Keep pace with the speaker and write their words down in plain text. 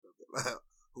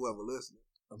whoever listening.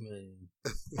 I mean,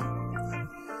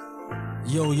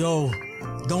 yo,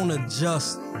 don't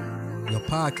adjust your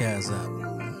podcast app.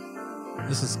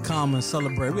 This is Common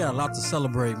Celebrate. We got a lot to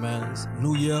celebrate, man. It's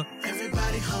New Year,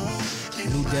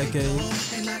 new decade.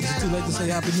 Is it too late to say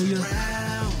Happy New Year?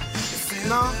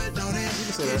 No, you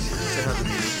can say that. You can say Happy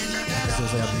New Year. I can still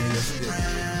say Happy New Year.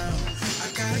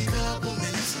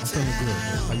 I'm feeling good.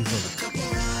 How you feeling?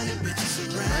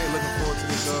 I ain't looking forward to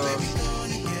this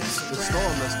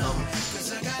storm that's coming.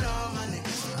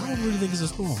 I don't really think it's a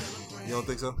storm. You don't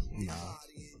think so? Nah.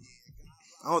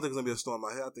 I don't think it's gonna be a storm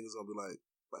out here. I think it's gonna be like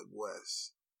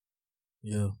west.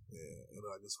 Yeah. Yeah, and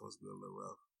like it's supposed to be a little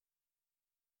rough.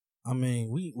 I mean,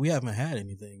 we haven't had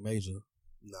anything major.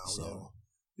 No, So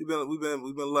we've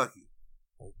been lucky.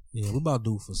 yeah, we about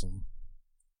due for some.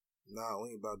 Nah, we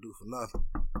ain't about to do for nothing.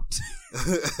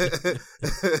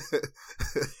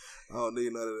 I don't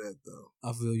need none of that though.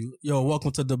 I feel you. Yo,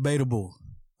 welcome to Debatable.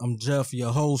 I'm Jeff,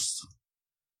 your host.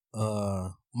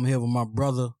 I'm here with my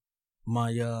brother,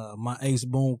 my ace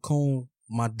boom coon,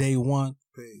 my day one.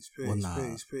 Peace. Can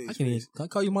I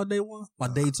call you my day one? My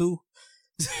day two?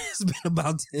 It's been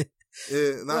about that.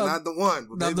 Yeah, not the one,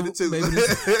 but maybe the two.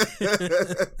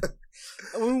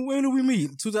 When did we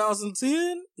meet?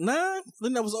 2010? 9? I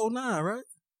think that was 09, right?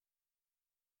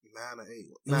 9 or 8.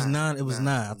 It was 9. It was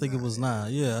 9. I think it was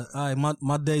 9. Yeah. All right,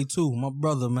 my day two, my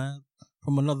brother, man.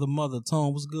 From another mother.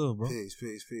 Tone, what's good, bro? Peace.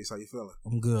 How you feeling?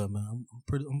 I'm good, man.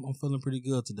 I'm feeling pretty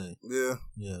good today. Yeah.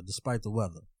 Yeah, despite the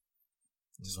weather.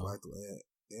 Despite the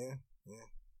yeah.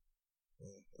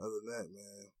 Other than that,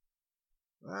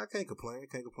 man, I can't complain.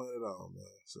 Can't complain at all, man.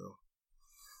 So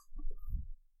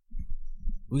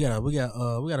we got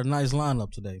a nice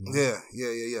lineup today, man.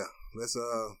 Yeah. Let's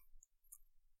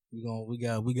we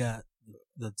got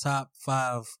the top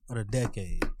 5 of the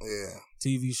decade. Yeah.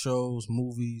 TV shows,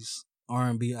 movies,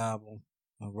 R&B album,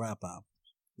 and rap album.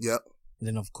 Yep. And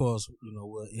then of course,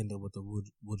 we'll end up with the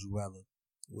Would You Rather.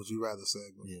 Would you rather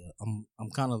segment? Yeah, I'm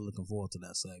kind of looking forward to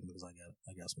that segment because I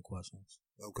got some questions.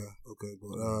 Okay,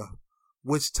 but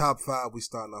which top 5 we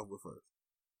starting off with first?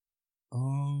 I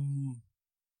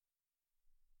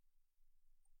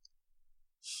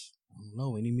don't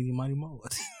know. Any, meeny, mighty, mo.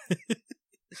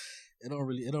 It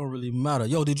don't really matter.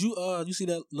 Yo, did you see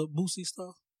that little Boosie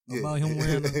stuff about him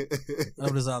wearing?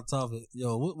 That was our topic.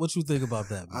 Yo, what you think about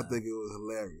that, man? I think it was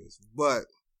hilarious, but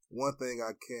one thing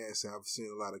I can say, I've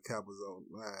seen a lot of cappers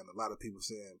online, a lot of people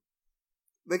saying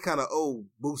they kind of owe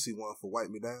Boosie one for Wipe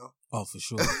Me Down. Oh, for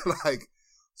sure. Like,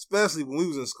 especially when we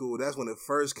was in school, that's when it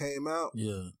first came out.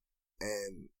 Yeah.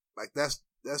 And like that's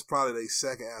probably their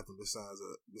second anthem besides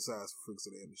Freaks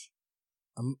of the Industry.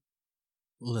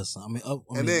 Listen,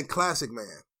 then Classic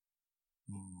Man.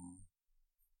 Mm.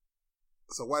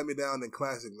 So Wipe Me Down and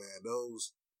Classic Man,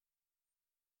 those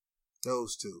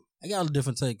two. I got a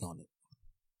different take on it.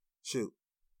 Shoot.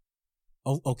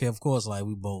 Oh, okay, of course, like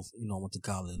we both, went to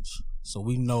college, so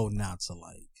we know not to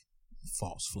like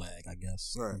false flag, I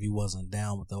guess. Right. If you wasn't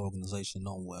down with the organization,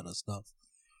 don't wear that stuff.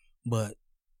 But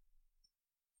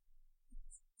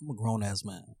I'm a grown ass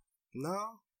man. No.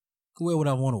 I can wear what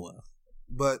I want to wear.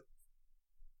 But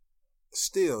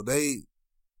still, they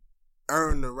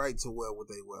earn the right to wear what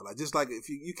they wear. Like, just like if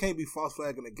you can't be false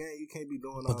flagging a gang, you can't be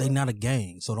doing all that. But they not a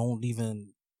gang, so don't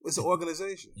even. It's an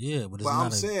organization. Yeah, but I'm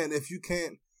saying if you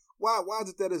can't, why is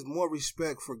it that there's more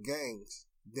respect for gangs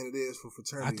than it is for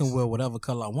fraternities? I can wear whatever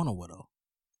color I want to wear though.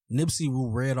 Nipsey wore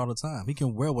red all the time. He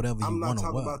can wear whatever he want to wear. I'm not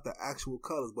talking about the actual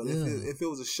colors, but if it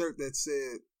was a shirt that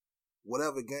said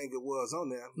whatever gang it was on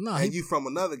there, and you from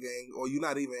another gang, or you're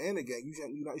not even in a gang, you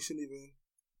shouldn't even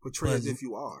portray as if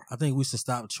you are. I think we should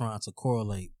stop trying to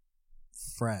correlate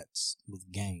frats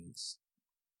with gangs.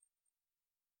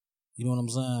 You know what I'm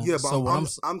saying? Yeah, but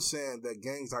I'm saying that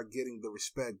gangs are getting the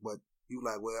respect, but you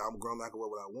like, well, I'm grown, I can wear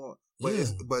what I want.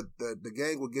 But the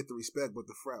gang will get the respect, but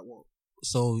the frat won't.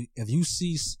 So if you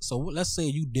see, let's say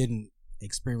you didn't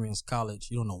experience college,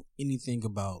 you don't know anything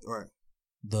about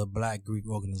the Black Greek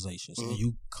organizations, and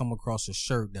you come across a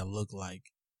shirt that look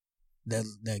like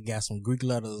that got some Greek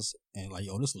letters, and like,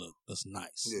 yo, that's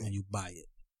nice, and you buy it.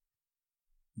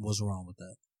 What's wrong with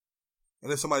that?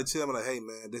 And if somebody tell me like, hey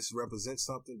man, this represents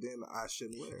something, then I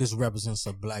shouldn't wear it. This represents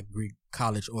a Black Greek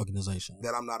college organization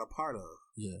that I'm not a part of.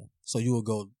 Yeah. So you would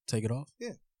go take it off?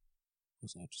 Yeah.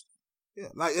 That's interesting. Yeah.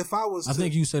 Like if I was I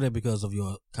think you said that because of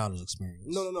your college experience.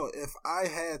 No. If I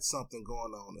had something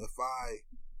going on, if I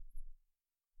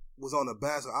was on a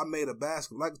basketball, I made a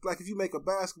basketball. Like if you make a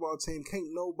basketball team,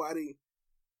 can't nobody,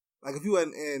 like if you were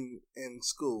in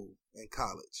school, in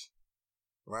college,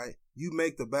 right? You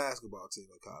make the basketball team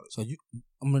in college. So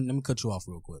let me cut you off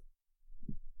real quick.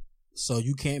 So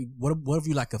you can't. What if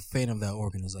you like a fan of that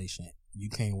organization? You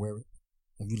can't wear it.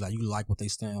 If you like what they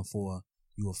stand for,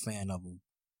 you a fan of them,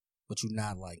 but you're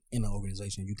not like in the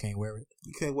organization. You can't wear it.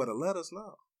 You can't wear the letters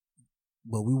now.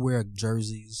 But we wear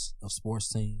jerseys of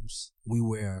sports teams. We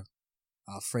wear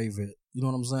our favorite. You know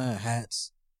what I'm saying?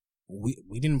 Hats. We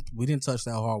didn't touch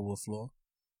that hardwood floor.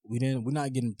 We're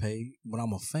not getting paid. But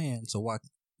I'm a fan, so why?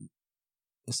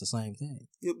 It's the same thing.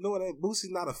 Yeah, no, it ain't.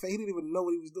 Boosie's not a fan. He didn't even know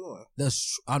what he was doing.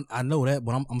 I know that,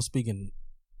 but I'm speaking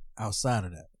outside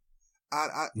of that.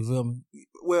 You feel me?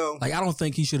 Well, like I don't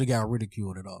think he should have got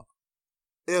ridiculed at all.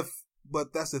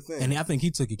 But that's the thing, and I think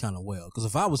he took it kind of well. Because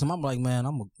if I was him, I'm like, man,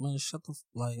 shut the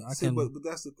I can't. But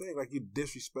that's the thing. Like you're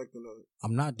disrespecting the.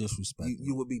 I'm not disrespecting.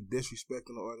 You would be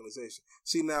disrespecting the organization.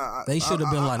 See now, they should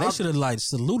have been like they should have like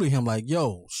saluted him like,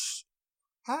 yo,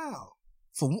 how?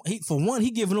 For one,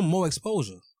 he giving them more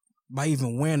exposure by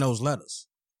even wearing those letters.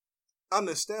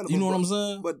 Understandable. You know what I'm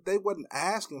saying? But they wasn't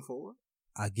asking for it.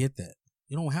 I get that.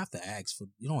 You don't have to ask for.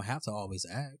 You don't have to always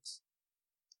ask.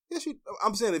 Yes,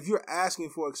 I'm saying if you're asking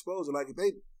for exposure, like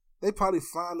they probably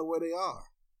find the way they are.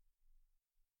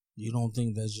 You don't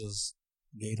think that just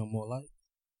gave them more light?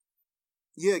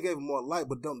 Yeah, it gave them more light,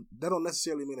 but that don't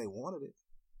necessarily mean they wanted it.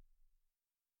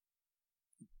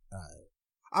 All right.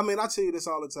 I mean, I tell you this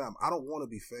all the time. I don't want to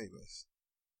be famous.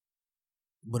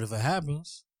 But if it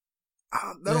happens,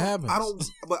 it happens.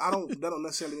 That don't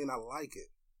necessarily mean I like it.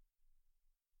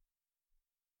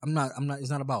 I'm not. It's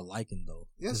not about liking though.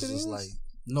 Yes, it's it is. Like,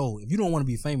 no, if you don't want to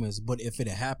be famous, but if it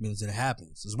happens, it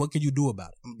happens. It's what can you do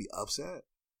about it? I'm gonna be upset.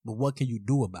 But what can you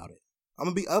do about it? I'm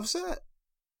gonna be upset.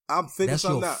 I'm figuring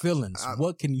something out. That's your feelings.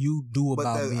 What can you do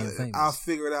about being famous? I'll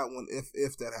figure it out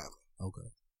if that happens. Okay.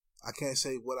 I can't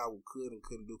say what I could and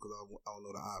couldn't do because I don't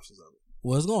know the options of it.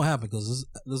 Well, it's gonna happen because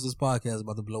this podcast is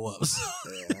about to blow up.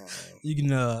 Yeah. You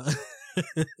can.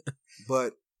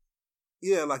 But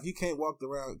yeah, like you can't walk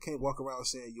around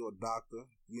saying you're a doctor.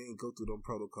 You ain't go through them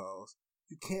protocols.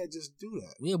 You can't just do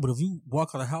that. Yeah, but if you walk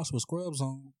out of the house with scrubs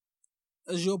on,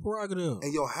 that's your prerogative.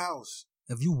 In your house.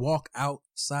 If you walk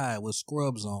outside with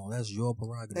scrubs on, that's your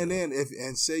prerogative. And then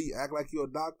say you act like you're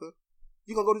a doctor,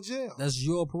 you're gonna go to jail. That's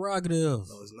your prerogative.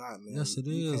 No, it's not, man. Yes, it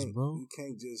is, bro. You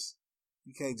can't just.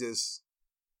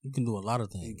 You can do a lot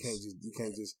of things. You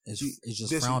can't just. It's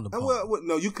just frowned upon. Well,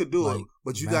 no, you could do it,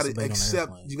 but you gotta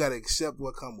accept. You gotta accept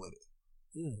what come with it.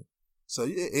 Yeah. So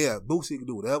yeah, Boosie can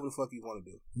do whatever the fuck he want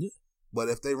to do. Yeah. But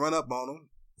if they run up on him,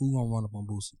 who gonna run up on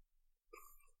Boosie?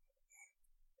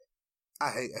 I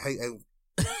hate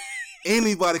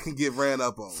anybody can get ran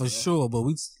up on. For sure, but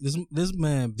this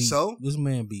man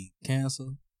beat cancer.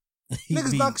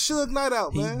 Niggas knocked Suge Knight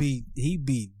out, man. He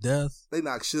beat death. They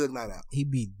knocked Suge Knight out. He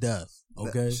beat death.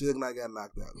 Okay. Suge Knight got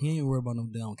knocked out. He ain't worried about them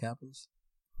damn Kappas.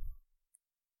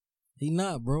 He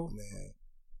not, bro. Man.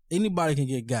 Anybody can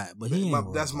get got, but he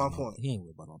ain't. That's my point. He ain't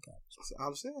worried about no Kappas.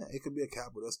 I'm saying it could be a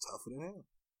Kappa that's tougher than him.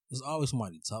 There's always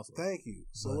somebody tougher. Thank you.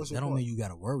 So what's your that don't point? mean you got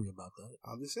to worry about that.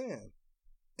 I'm just saying,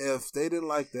 if they didn't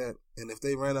like that, and if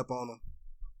they ran up on him,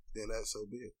 then that's so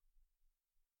be it.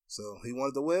 So he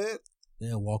wanted to wear it.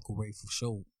 They'll walk away for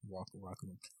sure. Rock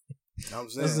him. I'm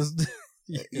saying,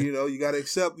 you got to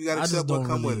accept. You got to accept what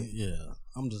come with it. Yeah,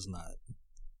 I'm just not.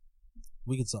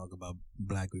 We can talk about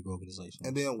Black Greek organizations.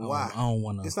 And then why? I don't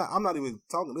want to. It's not. I'm not even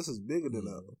talking. This is bigger than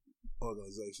an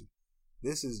organization.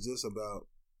 This is just about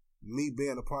me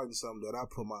being a part of something that I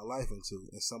put my life into,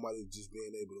 and somebody just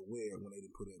being able to wear it when they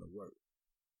didn't put in the work.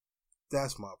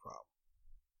 That's my problem.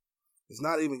 It's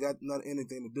not even got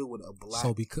anything to do with a black.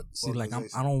 So because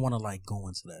I don't want to like go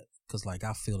into that because like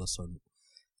I feel a certain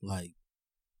like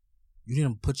you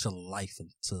didn't put your life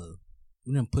into.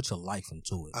 You didn't put your life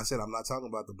into it. I said I'm not talking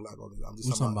about the black organization. I'm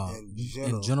just talking about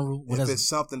in general. If it's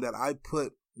something that I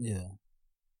put, yeah,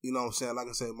 you know what I'm saying. Like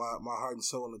I said, my heart and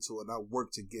soul into it. And I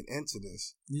work to get into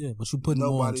this. Yeah, but you put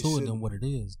more into it than what it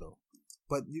is, though.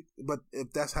 But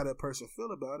if that's how that person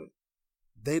feel about it,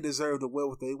 they deserve to wear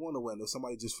what they want to wear. And if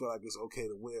somebody just feel like it's okay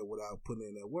to wear without putting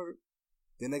in their work,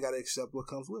 then they got to accept what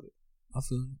comes with it. I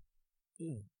feel you.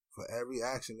 Yeah. For every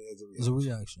action, there's a reaction. There's a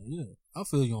reaction, yeah. I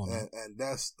feel you on that. And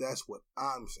that's what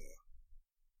I'm saying.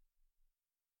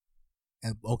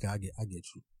 And, okay, I get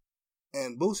you.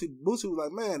 And Boosie was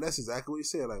like, man, that's exactly what he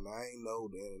said. Like, man, I ain't know.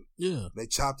 Then yeah, they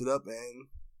chopped it up, and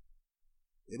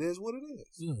it is what it is.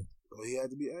 Yeah, so he had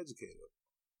to be educated.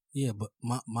 Yeah, but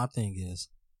my thing is,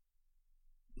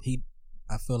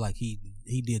 I feel like he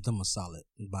did them a solid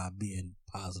by being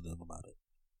positive about it,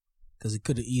 because he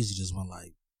could have easily just went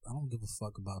like, I don't give a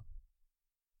fuck about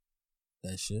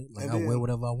that shit. Like, I wear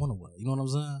whatever I want to wear. You know what I'm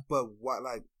saying? But what,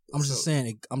 like, I'm just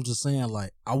saying,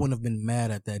 like, I wouldn't have been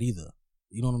mad at that either.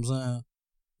 You know what I'm saying?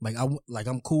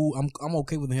 I'm cool. I'm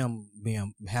okay with him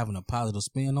having a positive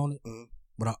spin on it. Mm-hmm.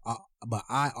 But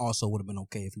I also would have been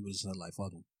okay if he would have said like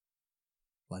fuck him,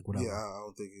 like whatever. Yeah, I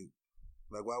don't think it.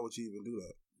 Like, why would you even do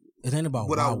that? It ain't about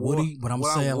why would he, but I'm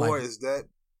saying like is that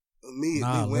me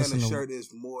wearing a shirt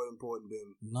is more important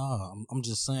than. Nah, I'm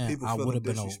just saying I would have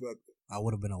been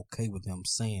okay with him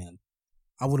saying.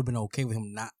 I would have been okay with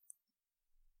him not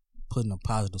putting a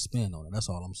positive spin on it. That's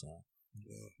all I'm saying.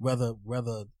 Yeah. Whether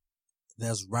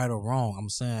that's right or wrong, I'm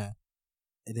saying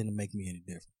it didn't make me any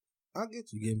different. I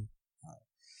get you. You get me? All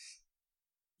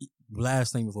right.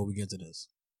 Last thing before we get to this.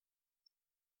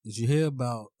 Did you hear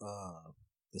about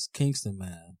this Kingston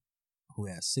man who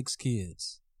had 6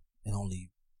 kids and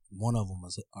only one of them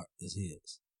is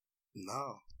his?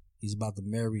 No. He's about to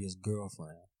marry his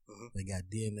girlfriend. Mm-hmm. They got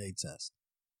DNA tests.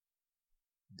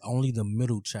 Only the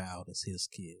middle child is his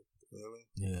kid. Really?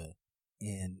 Yeah.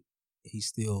 And he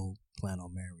still plan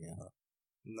on marrying her.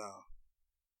 No.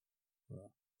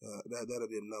 That'll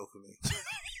be a no for me.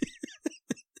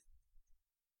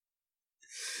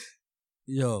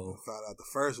 Yo. I found out the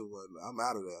first one. I'm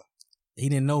out of there. He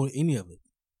didn't know any of it.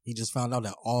 He just found out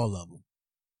that all of them.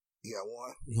 He got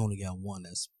one? He only got one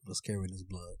that was carrying his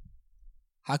blood.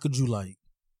 How could you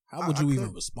how would you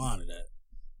even respond to that?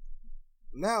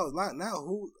 Now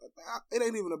who? It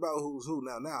ain't even about who's who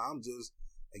now. Now I'm just,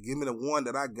 give me the one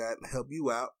that I got and help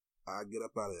you out. I get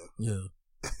up out of there. Yeah.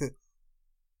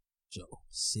 Joe,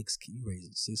 6 kids,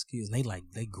 raising 6 kids. And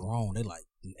they grown. They like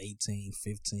 18,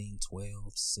 15,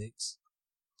 12, 6.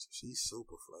 She's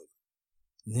super flaky.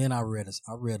 Then I read a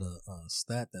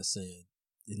stat that said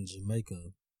in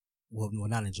Jamaica, well,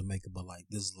 not in Jamaica, but like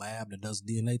this lab that does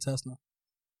DNA testing,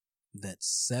 that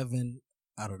 7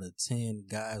 out of the 10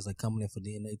 guys that coming in for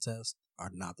DNA tests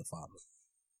are not the father.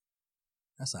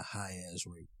 That's a high ass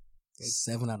rate.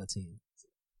 7 out of 10.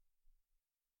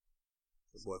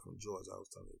 The boy from Georgia I was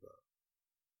telling you about.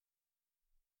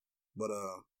 But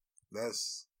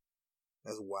that's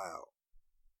wild.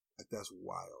 Like, that's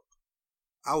wild.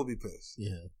 I would be pissed.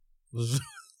 Yeah.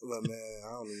 But man,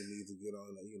 I don't even need to get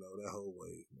on that whole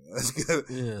wave, man. Let's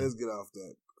get off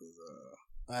that.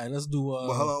 All right, let's do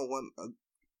but hold on,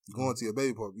 going to your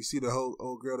baby party. You see the whole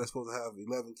old girl that's supposed to have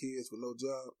 11 kids with no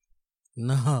job?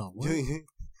 No.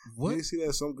 What? You see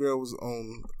that some girl was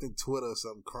on, I think, Twitter or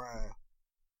something, crying,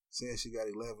 saying she got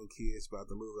 11 kids, about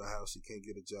to lose her house, she can't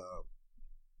get a job.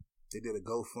 They did a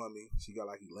GoFundMe. She got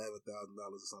like $11,000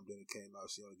 or something. It came out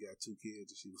she only got 2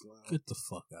 kids and she was lying. Get the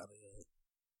fuck out of here.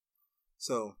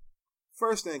 So,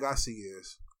 first thing I see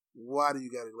is, why do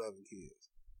you got 11 kids?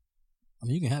 I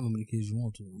mean, you can have how many kids you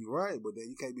want to. You're right, but then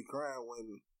you can't be crying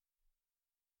when...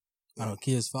 Are the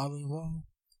kid's father involved?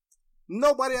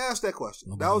 Nobody asked that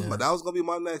question. That was going to be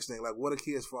my next thing. Like, what a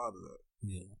kid's father at?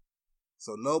 Yeah.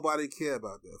 So nobody care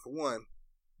about that. For one,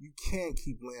 you can't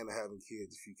keep laying to having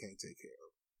kids if you can't take care of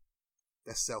them.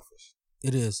 That's selfish.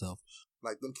 It is selfish.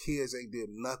 Like, them kids ain't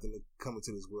did nothing to come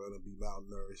into this world and be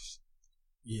malnourished.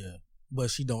 Yeah.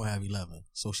 But she don't have 11.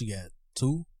 So she got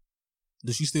 2?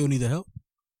 Does she still need the help?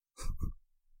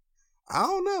 I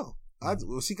don't know.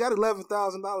 Well, she got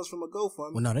 $11,000 from a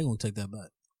GoFundMe. Well, no, they gonna take that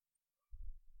back.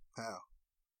 How?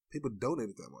 People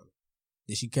donated that money.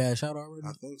 Did she cash out already?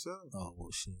 I think so. Oh,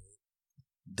 well, shit.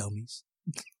 Dummies.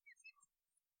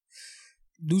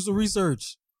 Do some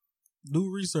research.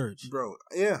 Do research. Bro,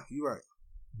 yeah, you're right.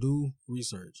 Do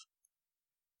research.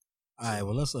 All right,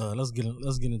 well, let's get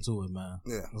into it, man.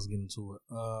 Yeah. Let's get into it.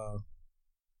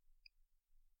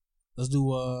 Let's do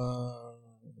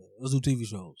TV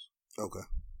shows. Okay.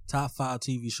 Top 5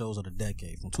 TV shows of the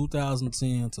decade from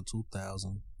 2010 to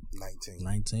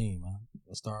 2019, man.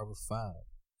 Let's start with 5.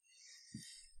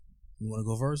 You want to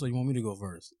go first, or you want me to go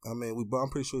first? I mean, I'm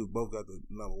pretty sure we both got the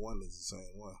number 1 is the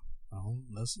same one.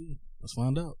 Let's see. Let's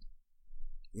find out.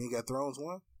 You ain't got Thrones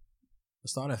 1?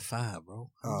 Let's start at 5,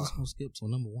 bro. I'm just gonna skip to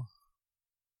number 1.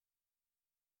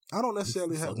 I don't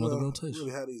necessarily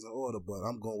really have these in order, but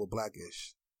I'm going with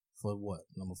Blackish. For what?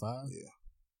 Number 5? Yeah.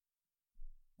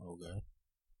 Okay.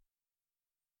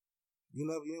 You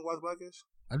didn't watch Blackish?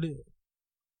 I did.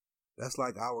 That's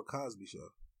like our Cosby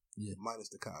show. Yeah. Minus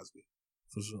the Cosby.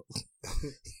 For sure.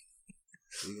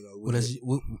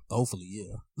 Hopefully,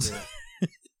 yeah.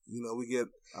 We get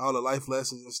all the life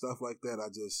lessons and stuff like that.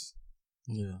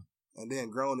 Yeah. And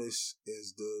then Grownish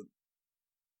is the...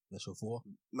 That's your 4?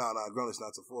 No, Grownish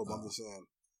not the 4, but I'm just saying...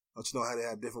 Don't you know how they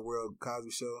have different world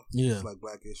Cosby show? Yeah. It's like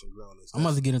Blackish and Grownish. I'm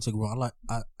about to get into Grownish.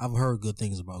 I've heard good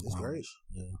things about Grownish. It's great.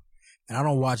 Yeah. And I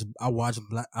don't watch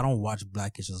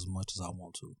Blackish as much as I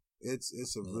want to. It's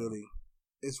a really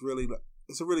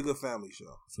good family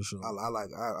show. For sure. I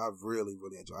really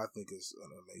enjoy it. I think it's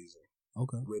an amazing.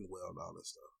 written well and all that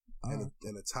stuff. And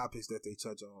the topics that they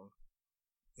touch on,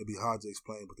 it'd be hard to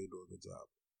explain, but they do a good job.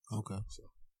 Okay.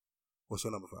 So, what's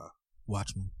your number 5?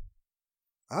 Watchmen.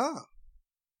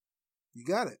 You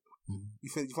got it. Mm-hmm. You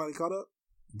finally caught up?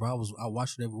 Bro, I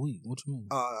watch it every week. What you mean?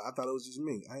 I thought it was just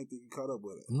me. I didn't think you caught up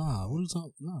with it. Nah, what are you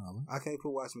talking? Nah, man. I can't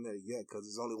put Watchmen there yet because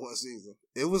it's only one season.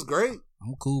 It was great.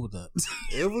 I'm cool with that.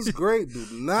 It was great. Do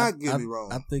not get me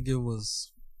wrong. I think it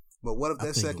was. But what if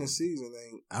that second season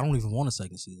ain't? I don't even want a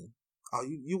second season. Oh,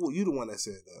 you the one that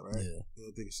said that, right? Yeah. You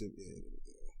don't think it should? Yeah.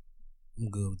 I'm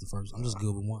good with the first. I'm just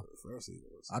good with one. The first season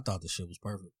was. I thought the shit was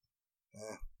perfect.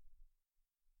 Yeah.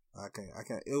 I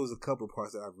can't. It was a couple of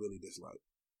parts that I really disliked.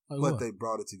 Like but what? They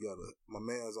brought it together. My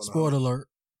man's on Spoiler alert.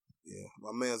 Yeah,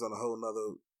 my man's on a whole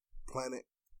nother planet.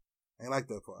 Ain't like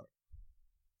that part.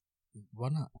 Why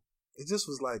not? It just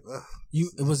was like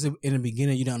It was in the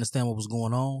beginning. You didn't understand what was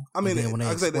going on. I mean, when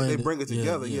they bring it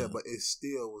together, but it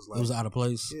still was like it was out of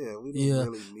place. Yeah, we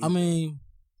didn't really need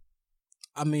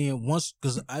I mean, once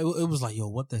because it was like, yo,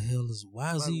 what the hell is?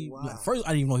 Why is he? Like, first, I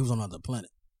didn't even know he was on another planet.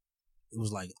 It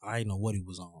was like I didn't know what he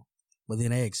was on. But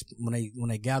then when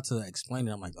they got to explain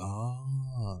it, I'm like,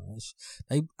 oh,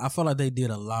 I felt like they did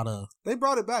a lot of. They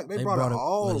brought it back. They brought it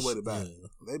all the way back.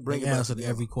 Yeah. They answered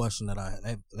every question that I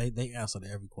had. They answered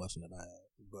every question that I had.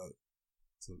 But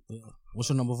what's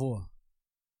your number 4?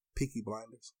 Peaky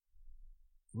Blinders.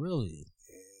 Really?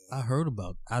 Yeah. I heard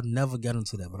about. I never got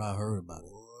into that, but I heard about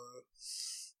it.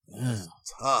 That's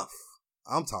tough.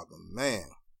 I'm talking, man.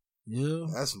 Yeah,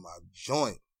 that's my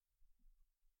joint.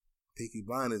 Peaky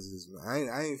Blinders is. I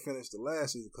ain't finished the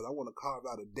last season because I want to carve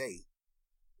out a day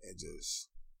and just.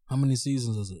 How many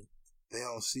seasons is it? They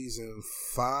on season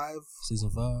 5. Season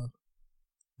 5.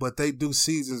 But they do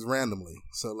seasons randomly,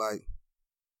 so like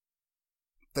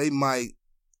they might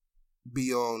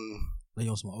be on. They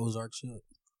on some Ozark shit.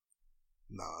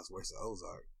 Nah, it's worse than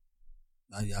Ozark.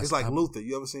 It's like Luther.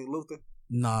 You ever seen Luther?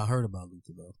 Nah, I heard about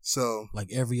Luther though. So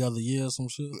like every other year or some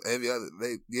shit. Every other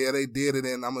they did it,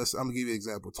 and I'm gonna give you an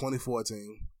example.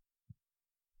 2014.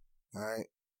 All right.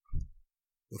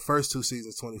 The first 2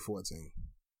 seasons 2014.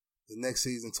 The next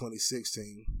season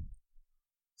 2016.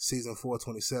 Season 4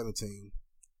 2017.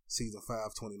 Season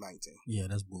 5 2019. Yeah,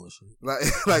 that's bullshit. Like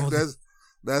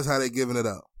that's how they giving it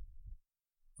up.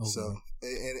 Okay. So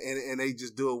and they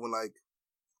just do it when like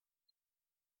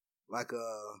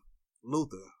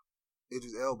Luther.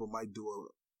 Idris Elba might do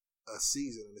a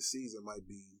season, and the season might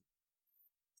be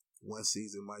 1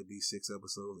 season might be 6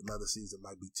 episodes, another season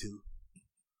might be 2.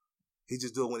 He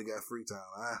just do it when he got free time.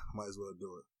 I might as well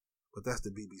do it, but that's the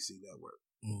BBC network.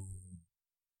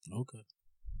 Okay,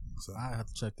 so I have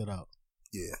to check that out.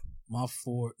 Yeah, my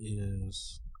 4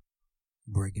 is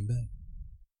Breaking Bad.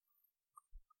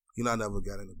 You know, I never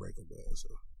got into Breaking Bad, so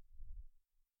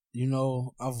you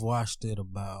know I've watched it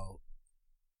about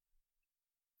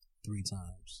 3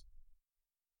 times.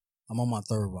 I'm on my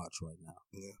 3rd watch right now.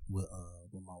 Yeah. With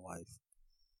my wife.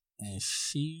 And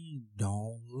she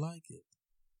don't like it.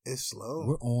 It's slow.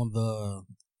 We're on the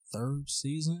 3rd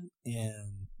season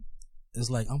and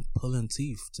it's like I'm pulling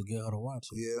teeth to get her to watch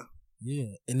it. Yeah.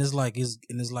 Yeah. And it's like these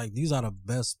are the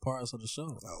best parts of the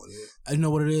show. Oh, it is. You know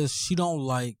what it is? She don't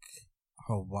like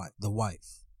the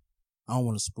wife. I don't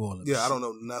want to spoil it. Yeah, I don't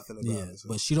know nothing about it. So.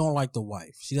 But she don't like the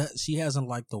wife. She hasn't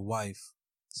liked the wife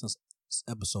since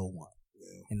episode 1.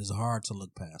 Yeah. And it's hard to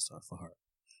look past her for her.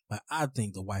 But I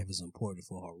think the wife is important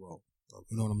for her role. Okay.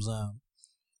 You know what I'm saying?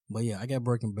 But yeah, I got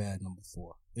Breaking Bad number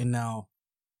 4. And now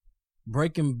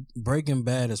Breaking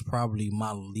Bad is probably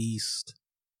my least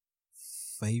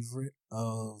favorite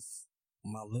of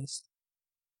my list.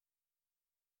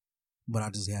 But I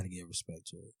just had to give respect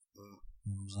to it. You know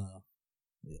what I'm saying?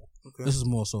 Yeah. Okay. This is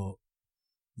more so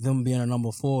them being a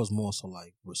number 4 is more so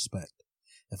like respect.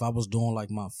 If I was doing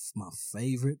like my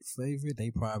favorite,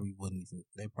 they probably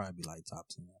be like top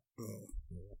 10.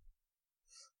 Yeah.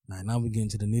 All right, now we get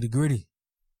into the nitty gritty.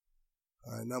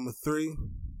 All right, number 3,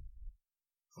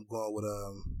 I'm going with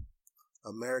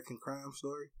American Crime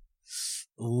Story.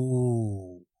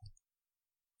 Ooh,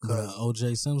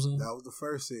 O.J. Simpson. That was the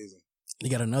first season. He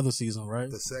got another season, right?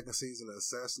 The second season, the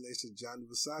Assassination of Gianni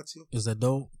Versace. Is that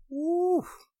dope? Ooh,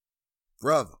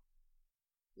 brother.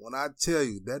 When I tell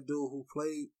you, that dude who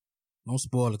played... Don't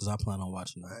spoil it because I plan on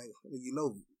watching it. You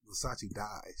know Versace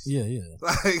dies. Yeah.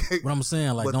 Like, what I'm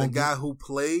saying, like... But the guy who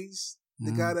plays,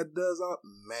 the guy that does all...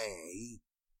 Man, he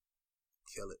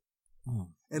kill it.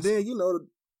 And then, you know,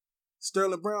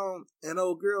 Sterling Brown and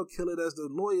old girl kill it as the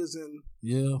lawyers in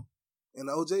the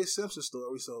O.J. Simpson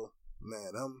story. So,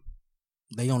 man,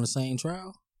 they on the same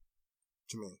trial?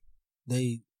 What you mean?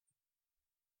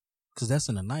 Because that's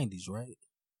in the 90s, right?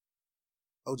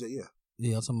 OJ, yeah.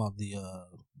 Yeah, I'm talking about the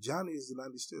Johnny is the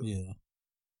 90s too. Yeah.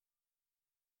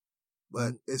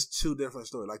 But it's two different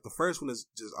stories. Like the first one is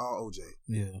just all OJ.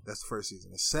 Yeah. That's the first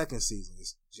season. The second season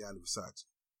is Gianni Versace.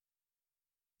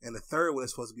 And the third one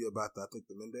is supposed to be about I think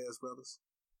the Mendez brothers.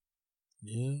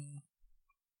 Yeah.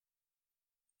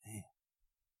 Man.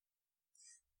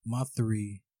 My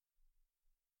 3,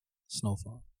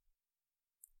 Snowfall.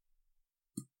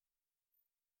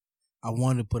 I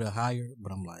wanted to put it higher,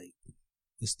 but I'm like,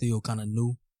 it's still kind of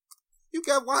new. You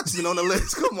got Watchmen on the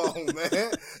list. Come on,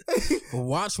 man. But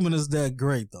Watchmen is that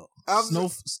great, though.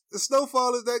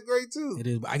 Snowfall is that great, too. It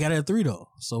is. I got it at 3, though.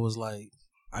 So it's like,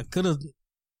 I could have...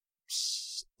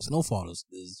 Snowfall is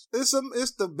it's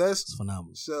the best it's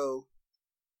phenomenal show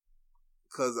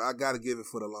because I got to give it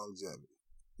for the longevity.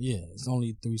 Yeah, it's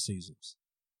only 3 seasons.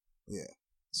 Yeah.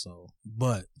 So,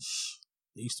 but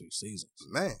these 3 seasons,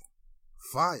 man,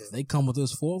 fire. If they come with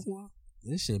this 4th one,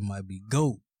 this shit might be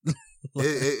GOAT. Like,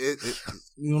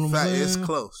 you know what I'm saying? It's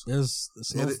close.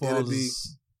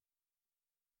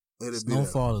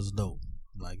 Snowfall is dope.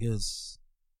 Like it's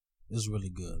really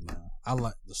good, man. I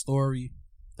like the story,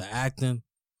 the acting.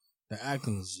 The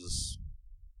acting is just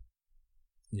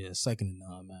second to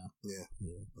none, man. Yeah.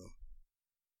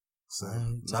 So,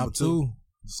 top 2,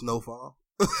 Snowfall.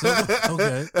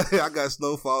 Okay, I got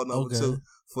Snowfall number 2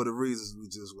 for the reasons we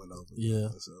just went over. Yeah,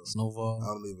 so Snowfall. I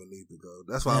don't even need to go.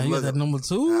 That's why I'm looking at that number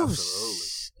 2. Absolutely.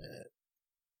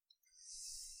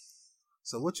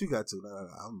 So what you got to now?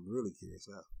 I'm really curious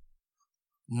now.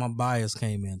 My bias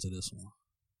came into this one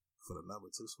for the number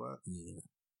 2 spot. Yeah,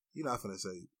 you're not finna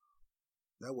say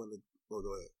that wasn't. Well,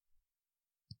 go ahead.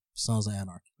 Sons of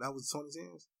Anarchy. That was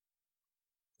 2010s.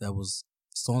 That was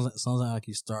Sons of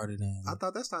Anarchy started in. I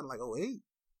thought that started like 08.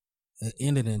 It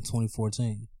ended in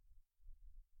 2014.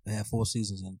 They had 4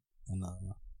 seasons in.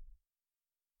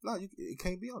 No, it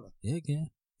can't be on there. Yeah, it can.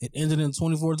 It ended in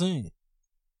 2014.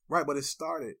 Right, but it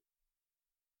started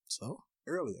so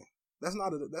earlier. That's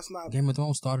not. Game of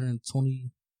Thrones started in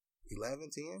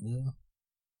 2011, 10. Yeah.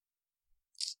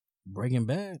 Breaking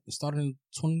Bad, it started in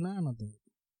 29, I think.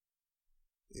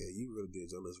 Yeah, you really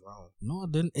did your list wrong. No, I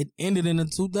didn't. It ended in the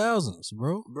 2000s,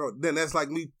 bro. Bro, then that's like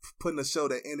me putting a show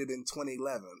that ended in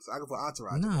 2011. So I can put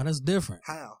Entourage. Nah, that's different.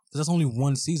 How? That's only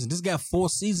 1 season. This got 4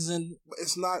 seasons and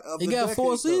it's not of it the got decade,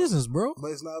 4 seasons, bro.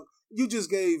 But it's not. You just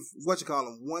gave what you call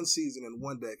them 1 season in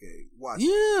 1 decade. Watch.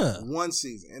 Yeah. 1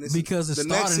 season, and it's because it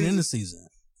started in the season.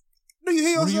 Do you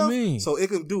hear what do you mean? So it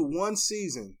can do 1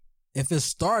 season. If it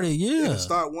started, yeah. It can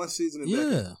start 1 season in a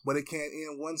decade, but it can't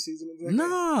end 1 season in a decade.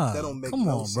 Nah. That don't make Come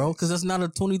no on, sense. bro. Because that's not a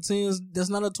 2010s. That's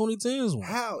not a 2010s one.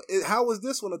 How was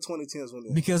this one a 2010s one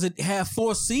then? Because it had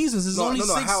 4 seasons. It's only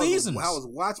 6 seasons. How was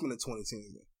Watchmen a 2010s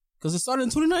then? Because it started in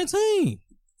 2019.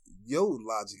 Your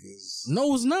logic is...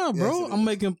 No, it's not, bro. Yes, I'm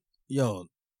making... Yo,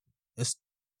 it's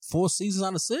 4 seasons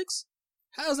out of 6?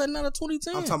 How is that not a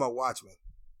 2010? I'm talking about Watchmen.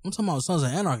 I'm talking about Sons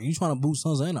of Anarchy. You trying to boot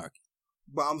Sons of Anarchy.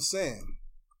 But I'm saying...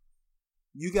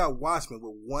 You got Watchmen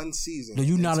with 1 season. Do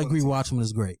you not agree Watchmen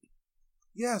is great?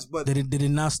 Yes, but... Did it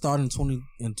not start in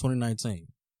 2019?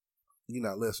 You're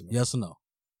not listening. Yes or no?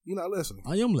 You're not listening.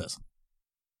 I am listening.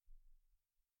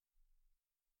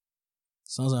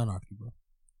 Sons of Anarchy, bro.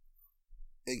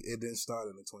 It didn't start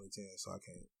in the 2010, so I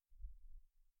can't.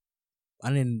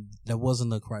 That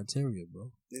wasn't the criteria,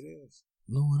 bro. It is.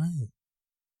 No, it ain't.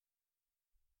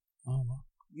 I don't know.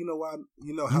 You know why?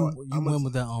 You know how you went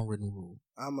with that unwritten rule.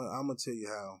 I'm gonna tell you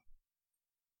how.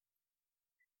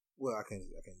 Well, I can't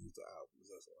use the albums.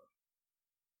 That's why.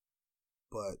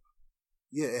 But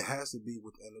yeah, it has to be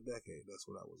within a decade. That's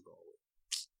what I was going with.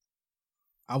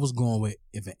 I was going with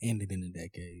if it ended in a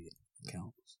decade, it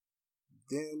counts.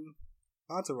 Then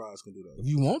Entourage can do that. If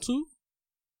you want to.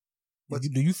 But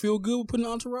do you feel good with putting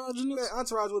Entourage in this? Man,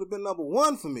 Entourage would have been number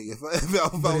 1 for me if I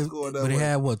was going that way. But it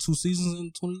had what, 2 seasons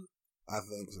in 20? I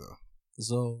think so.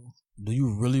 So, do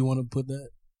you really want to put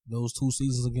those 2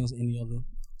 seasons against any other?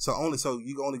 So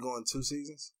you only going 2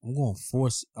 seasons? I'm going 4.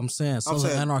 I'm saying Sons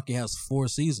of Anarchy has 4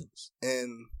 seasons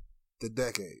in the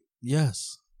decade.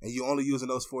 Yes, and you only using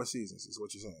those 4 seasons is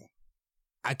what you're saying.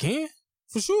 I can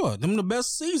for sure. Them the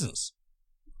best seasons.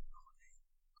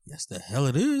 Yes, the hell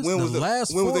it is. When was they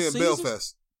in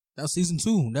Belfast? That was season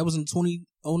 2. That was in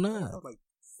 2009. That was like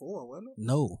 4, wasn't it?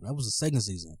 No, that was the 2nd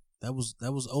season. That was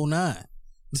 09. I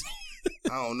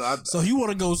don't know. So you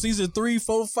want to go season 3,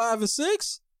 4, 5, and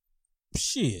 6?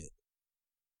 Shit.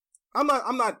 I'm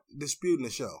not disputing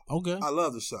the show. Okay. I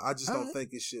love the show. I just don't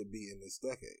think it should be in this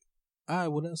decade. All right.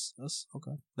 Well, that's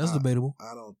okay. That's debatable.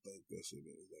 I don't think that should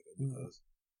be in this decade because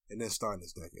it didn't start in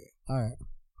this decade. All right.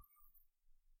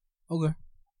 Okay.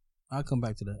 I'll come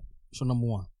back to that. So number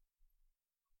 1.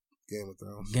 Game of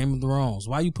Thrones. Game of Thrones.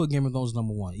 Why you put Game of Thrones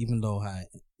number one, even though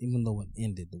it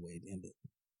ended the way it ended?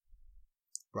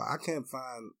 Bro, I can't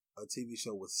find a TV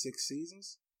show with 6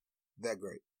 seasons that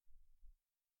great.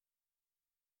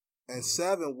 And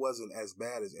 7 wasn't as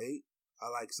bad as 8. I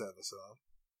like 7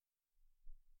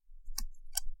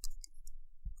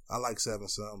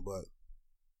 some. But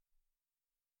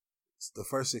the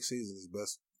first 6 seasons is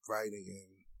best writing. And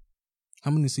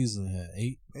how many seasons it had?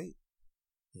 8? 8.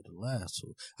 Yeah, the last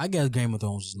 2. I guess Game of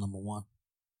Thrones is number one.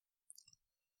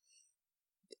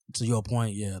 To your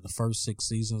point, yeah, the first 6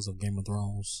 seasons of Game of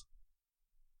Thrones.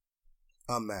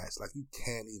 Unmatched. Like, you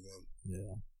can't even.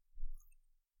 Yeah.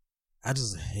 I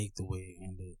just hate the way it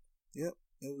ended. Yep.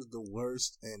 It was the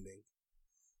worst ending.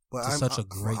 But it's such a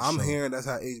great show. I'm hearing that's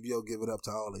how HBO give it up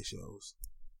to all their shows.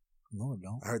 No, it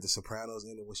don't. I heard The Sopranos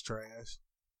ending was trash.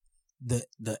 The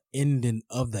ending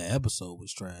of the episode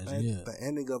was trash, yeah. The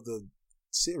ending of the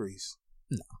series.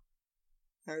 No.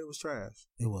 I heard it was trash.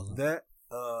 It wasn't. That,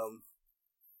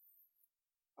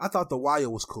 I thought The Wire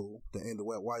was cool. The end of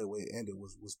The Wire way it ended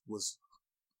was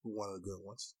one of the good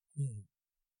ones.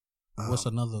 Yeah. What's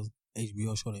another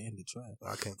HBO show that ended trash?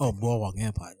 I can't. Boardwalk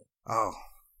Empire. Oh,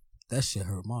 that shit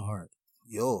hurt my heart.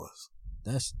 Yours.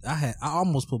 I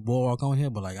almost put Boardwalk on here,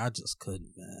 but like I just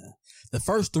couldn't, man. The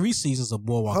first 3 seasons of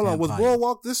Boardwalk Empire. Hold on, was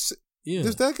Boardwalk this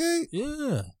decade?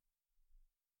 Yeah.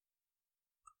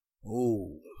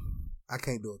 Oh, I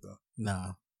can't do it though.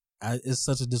 Nah, it's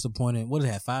such a disappointing. What did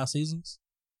it have? 5 seasons?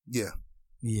 Yeah.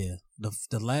 Yeah,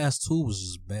 the last 2 was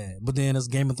just bad. But then it's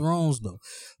Game of Thrones though.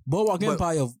 Boardwalk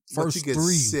Empire first you get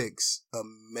 3. 6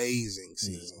 amazing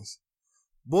seasons. Yeah.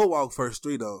 Boardwalk first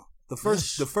 3 though. The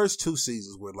first 2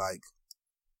 seasons were like,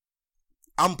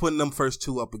 I'm putting them first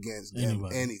 2 up against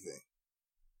anything.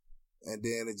 And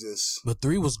then it just. But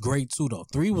 3 was great too though.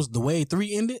 3 was the way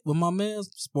 3 ended with my man.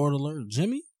 Spoiler alert,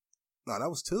 Jimmy. No, that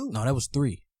was 2. No, that was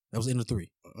 3. That was end of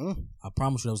 3. Mm-hmm. I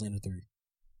promise you, that was end of 3.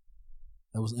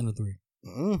 That was end of 3.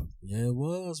 Mm-hmm. Yeah, it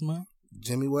was, man.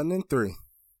 Jimmy wasn't in 3.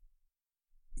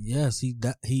 Yes, he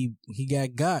got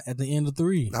at the end of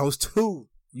 3. That was 2.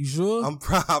 You sure?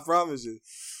 I promise you.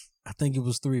 I think it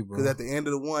was 3, bro. Because at the end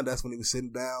of the 1, that's when he was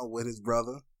sitting down with his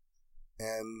brother,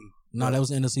 and that was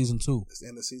the end of season 2. It's the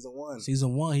end of season 1.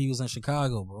 Season 1, he was in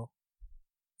Chicago, bro.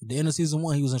 At the end of season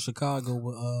 1, he was in Chicago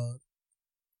with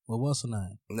what's her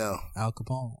name? No, Al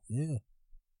Capone. Yeah.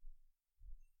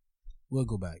 We'll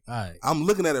go back. All right. I'm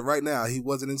looking at it right now. He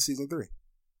wasn't in season 3.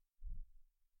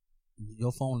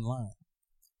 Your phone lying.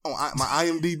 Oh, my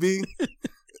IMDb.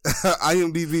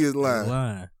 IMDb is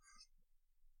lying.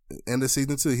 End of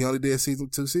season 2. He only did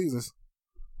 2 seasons.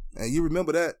 And you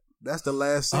remember that? That's the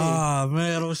last scene. Ah,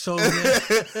 man, don't show me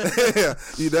that.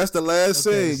 Yeah, that's the last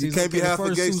scene. You can't be half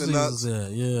a gangster nuts.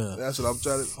 Yeah. That's what I'm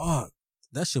trying to. Fuck.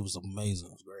 That shit was amazing.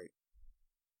 It was great.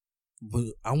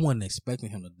 But I wasn't expecting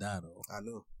him to die, though. I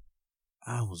knew.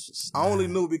 I was just. I only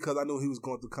knew because I knew he was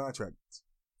going through contracts.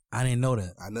 I didn't know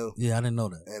that. I knew. Yeah, I didn't know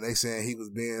that. And they saying he was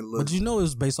being looked. But you know it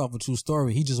was based off a true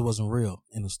story. He just wasn't real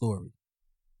in the story.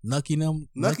 Nucky's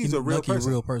a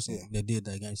real person yeah. that did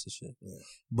that gangster shit. Yeah.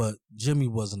 But Jimmy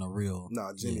wasn't a real.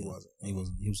 No, Jimmy wasn't.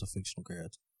 He was a fictional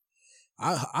character.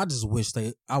 I just wish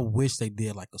they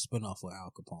did like a spinoff of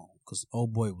Al Capone because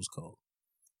old boy was cold.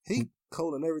 He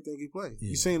cold in everything he played. Yeah.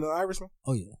 You seen The Irishman?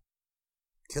 Oh yeah.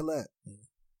 Kill that. Yeah.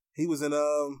 He was in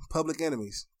Public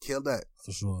Enemies. Kill that.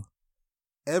 For sure.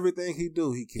 Everything he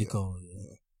do, he killed. He cold,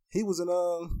 yeah. He was in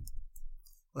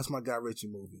what's my Guy Ritchie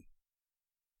movie?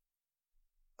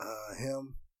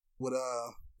 Him with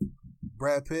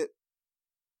Brad Pitt.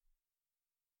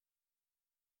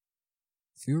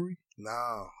 Fury?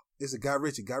 No. It's a Guy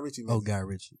Ritchie. Guy Ritchie movie. Oh, Guy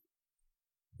Ritchie.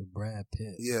 With Brad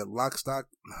Pitt. Yeah, Lock, Stock.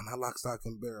 No, not Lock, Stock,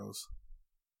 and Barrels.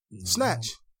 No.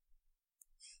 Snatch.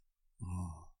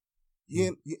 Oh.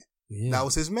 Yeah. That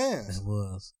was his man. That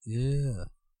was. Yeah.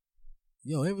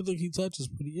 Yo, everything he touches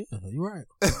pretty, yeah, you're right.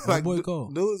 Like, boy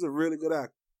Cole. Dude is a really good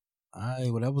actor. All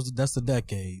right, well, that's the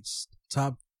decades.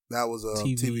 Top. That was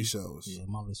TV shows. Yeah,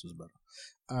 my list was better.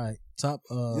 All right, top.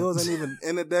 Yours ain't even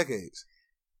in the decades.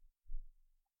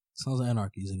 Sons of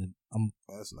Anarchy is in it.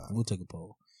 That's not. We'll take a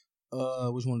poll.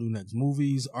 What you want to do next?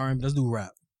 Movies, R&B. Let's do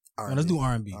rap. R&B. Let's do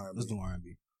R&B. Let's do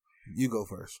R&B. You go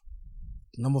first.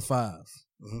 Number 5.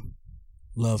 Mm-hmm.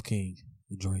 Love King,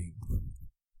 The Dream.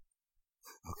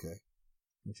 Okay.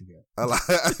 What you got? I like.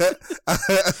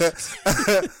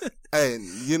 Hey,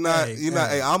 you're not.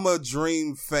 Hey, I'm a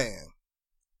Dream fan.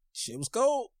 Shit was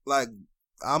cold. Like,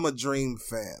 I'm a Dream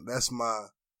fan. That's my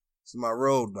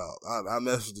road dog. I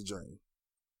mess with the Dream.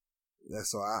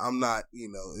 That's why I'm not.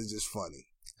 It's just funny.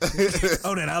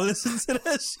 Oh, did I listen to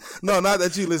that shit? No, not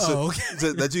that you listen.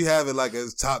 That you have it like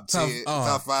as top 10,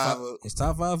 top 5. It's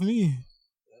top 5 for me.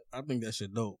 I think that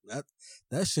shit dope.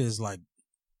 That shit is like.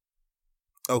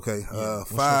 Okay,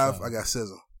 5. I got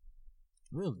SZA.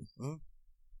 Really? Mm-hmm.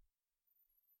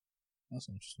 That's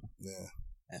interesting. Yeah.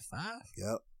 At 5?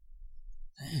 Yep.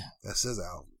 Damn. That SZA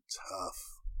album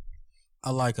tough.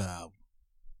 I like her album.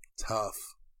 Tough.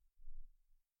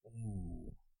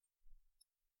 Ooh.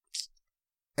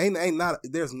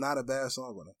 There's not a bad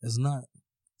song on it. It's not.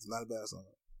 It's not a bad song.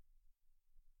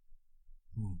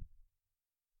 Hmm.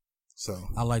 So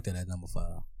I like that at number 5.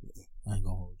 Yeah. I ain't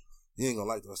gonna hold you. You ain't gonna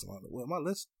like the rest of my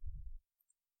list.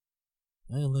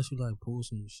 Unless you like pull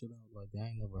some shit out like I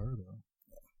ain't never heard of.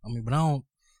 I mean, but I don't.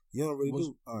 You don't really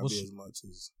do R&B as much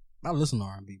as I listen to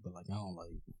R&B, but like I don't like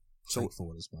take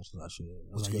for it as much as I should.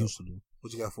 As I used to do.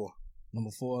 What you got for?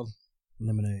 Number 4,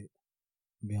 Lemonade,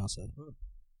 Beyonce.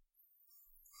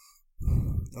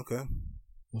 Okay.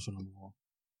 What's your number 1?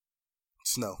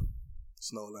 Snow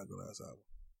like the last album.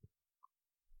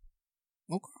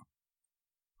 Okay.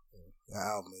 The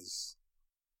album is.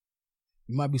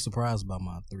 You might be surprised by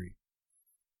my 3.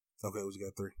 Okay, what you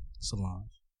got 3?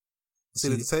 Solange.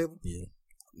 Sit at the table? Yeah.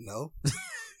 No.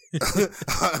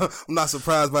 I'm not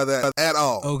surprised by that at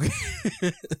all. Okay.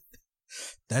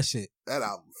 That shit. That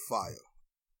album fire.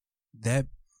 That.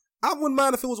 I wouldn't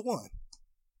mind if it was 1.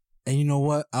 And you know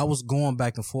what? I was going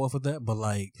back and forth with that, but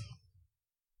like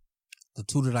the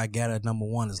 2 that I got at number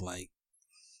 1 is like,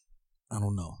 I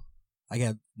don't know. I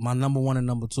got my number 1 and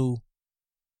number 2.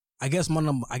 I guess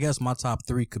my top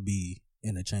 3 could be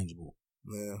interchangeable.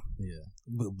 Yeah. Yeah.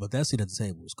 But that seat at the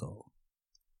table is cold.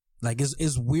 Like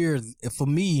it's weird for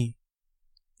me.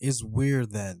 It's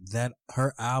weird that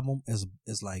her album is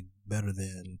like better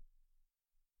than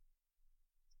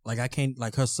like I can't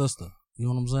like her sister. You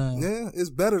know what I'm saying? Yeah,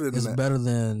 it's better than it's that. better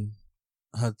than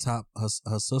her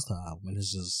sister album, and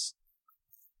it's just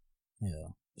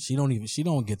she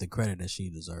don't get the credit that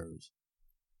she deserves.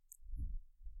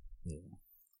 Yeah.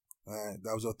 All right,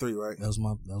 that was your 3, right? That was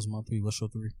my 3. What's your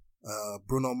 3?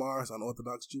 Bruno Mars,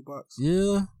 Unorthodox Jukebox.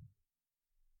 Yeah.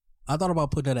 I thought about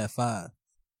putting that at 5.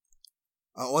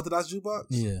 Unorthodox Jukebox?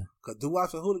 Yeah. Because Doo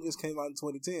Wops and Hooligans came out in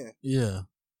 2010. Yeah.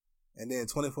 And then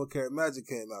 24 Karat Magic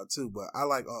came out too. But I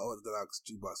like Unorthodox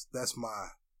Jukebox. That's my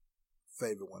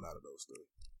favorite one out of those 3.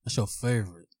 That's your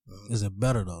favorite. Mm-hmm. Is it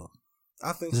better though?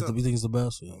 I think so. You think it's the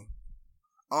best? Yeah.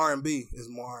 R&B is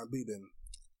more R&B than...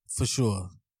 For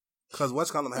sure. Because what's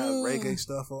called them had reggae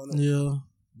stuff on it. Yeah.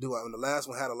 The last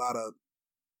one had a lot of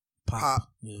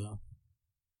pop. Yeah.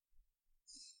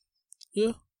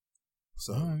 Yeah.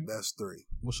 So that's 3.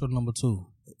 What's your number 2?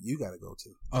 You got to go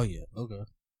to. Oh yeah. Okay.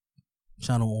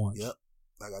 Channel Orange. Yep.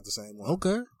 I got the same one.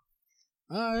 Okay.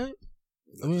 All right.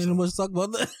 I mean, let's talk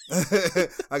about that.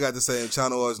 I got the same.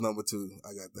 Channel Orange number 2.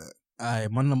 I got that. All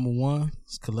right, my number 1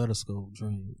 is Kaleidoscope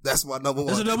Dream. That's my number 1.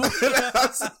 That's your number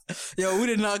 1? Yo, we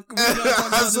did not talk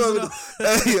about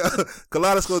this.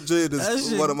 Kaleidoscope Dream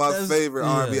is one of my favorite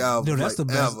R&B albums. Dude, that's the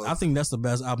best. Ever. I think that's the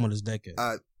best album of this decade.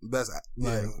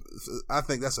 Yeah, I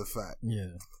think that's a fact.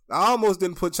 Yeah. I almost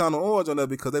didn't put Channel Orange on there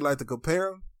because they like to compare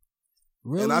them.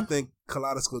 Really? And I think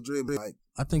Kaleidoscope Dream,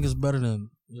 I think it's better than,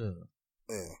 Yeah,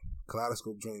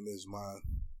 Kaleidoscope Dream is mine.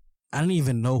 I didn't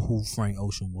even know who Frank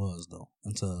Ocean was, though,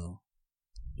 until...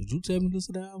 Did you tell me this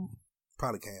to the album?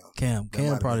 Probably Cam.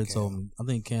 Cam probably told me. I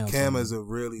think Cam is a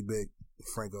really big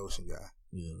Frank Ocean guy.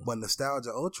 Yeah. But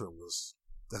Nostalgia Ultra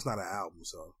that's not an album,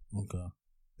 so. Okay.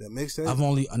 That mixtape? I've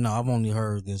only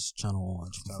heard this Channel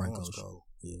Orange from Frank Ocean. Cold.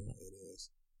 Yeah. It is.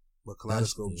 But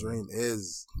Kaleidoscope Dream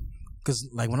is. Cause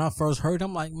like when I first heard it,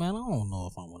 I'm like, man, I don't know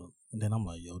if I want to. And then I'm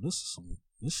like, yo, this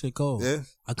shit cold. Yeah.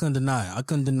 I couldn't deny it. I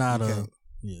couldn't deny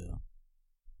yeah.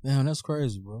 Damn, that's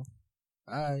crazy, bro.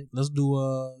 All right, let's do you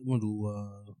want to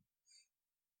do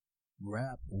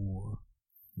rap or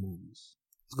movies?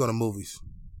 Let's go to movies.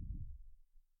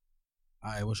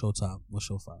 All right, what's your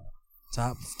 5?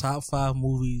 Top 5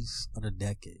 movies of the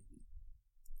decade.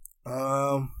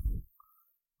 Top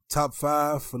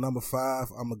 5 for number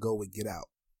 5. I'm gonna go with Get Out.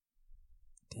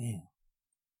 Damn.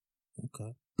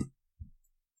 Okay.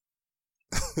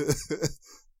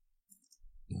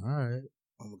 All right.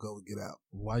 I'm gonna go with Get Out.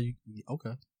 Why you?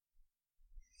 Okay.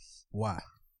 Why?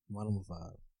 Why number 5?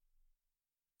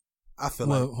 I feel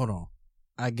like. Hold on.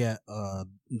 I got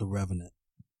The Revenant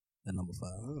at number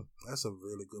 5. That's a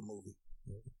really good movie.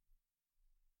 Yeah.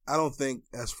 I don't think,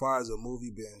 as far as a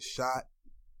movie being shot,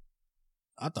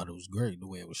 I thought it was great the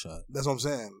way it was shot. That's what I'm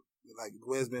saying. Like the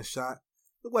way it's been shot,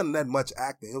 it wasn't that much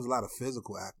acting. It was a lot of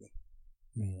physical acting.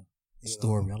 Yeah.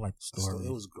 Story. I like the story.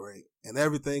 It was great. And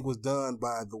everything was done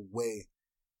by the way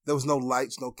there was no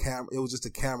lights, no camera. It was just a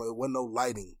camera. It wasn't no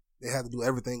lighting. They had to do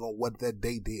everything on what that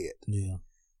day did. Yeah.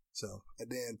 So,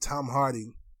 and then Tom Hardy.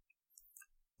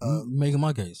 Making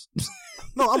my case.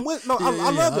 No, I'm with. No,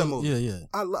 I love that movie. Yeah.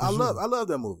 I love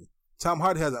that movie. Tom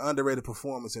Hardy has an underrated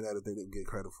performance in that they didn't get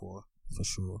credit for. For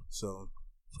sure. So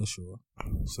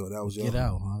that was Get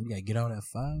Out, huh? You gotta Get Out at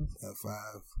 5? At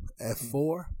 5. At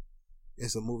 4,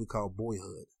 it's a movie called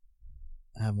Boyhood.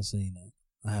 I haven't seen that.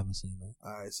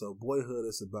 All right, so Boyhood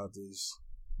is about this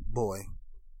boy.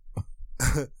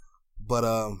 But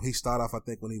he started off, I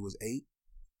think, when he was 8.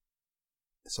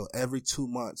 So every 2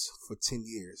 months for 10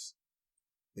 years,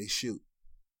 they shoot.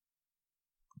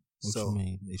 What you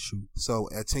mean, they shoot? So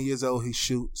at 10 years old, he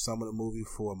shoot some of the movie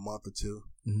for a month or two.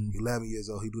 Mm-hmm. 11 years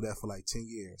old, he do that for like 10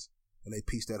 years. And they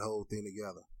piece that whole thing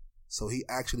together. So he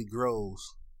actually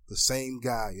grows. The same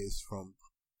guy is from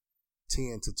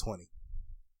 10 to 20.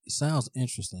 It sounds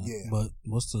interesting. Yeah. But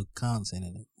what's the content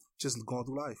in it? Just going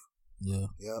through life. Yeah.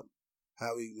 Yep.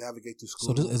 How he navigate through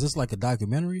school. So is this like a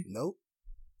documentary? Nope.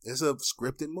 It's a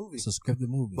scripted movie. It's a scripted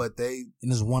movie. But and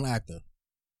there's one actor.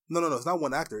 No. It's not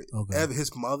one actor. Okay.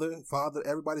 His mother, father,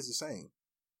 everybody's the same.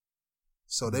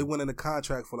 So they went in a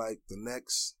contract for like the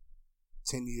next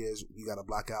 10 years. You got to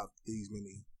block out these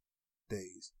many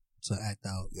days to act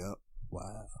out. Yep.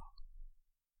 Wow.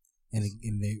 And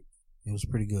it was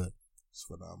pretty good. It's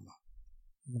phenomenal.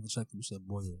 I'm gonna check. You said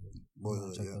Boyhood.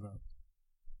 Boyhood. Check yeah. that out.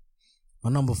 My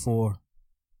number 4,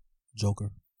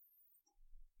 Joker.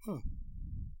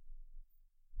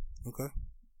 Okay.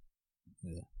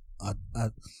 Yeah. I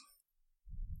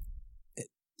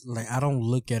don't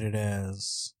look at it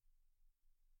as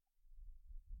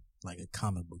like a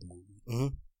comic book movie.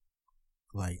 Mm-hmm.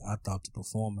 Like, I thought the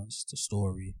performance, the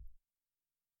story,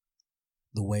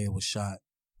 the way it was shot,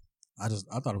 I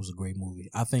thought it was a great movie.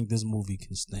 I think this movie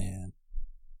can stand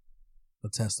the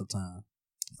test of time.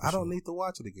 I don't need to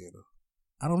watch it again, though.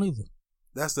 I don't either.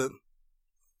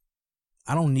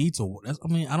 I don't need to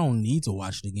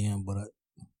watch it again, but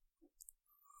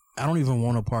I don't even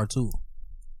want a part 2.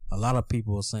 A lot of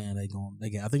people are saying I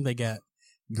think they got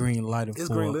green lighted It's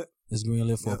for greenlit. It's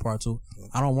greenlit for a part 2. Yeah.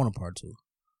 I don't want a part 2.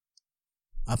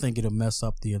 I think it'll mess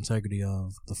up the integrity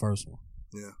of the first one.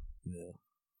 Yeah. Yeah.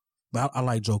 But I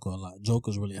like Joker a lot.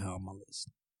 Joker's really high on my list.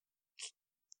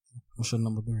 What's your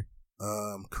number 3?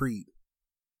 Creed.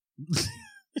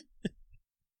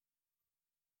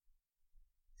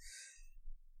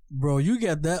 Bro, you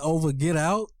got that over Get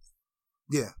Out?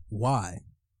 Yeah. Why?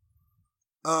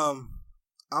 I'm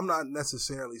not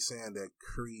necessarily saying that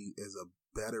Creed is a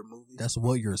better movie. That's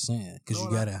what you're saying, because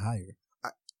you got it higher.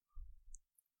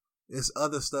 It's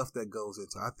other stuff that goes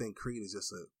into it. I think Creed is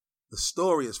just the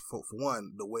story is, for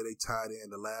one, the way they tied in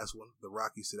the last one, the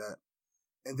Rockies to that.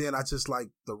 And then I just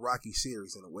like the Rocky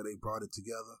series and the way they brought it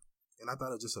together. And I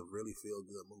thought it was just a really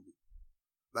feel-good movie.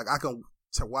 Like, I can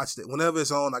watch it. Whenever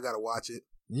it's on, I got to watch it.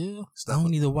 Yeah. I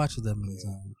don't need to watch it that many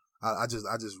times. I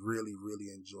just really, really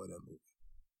enjoy that movie.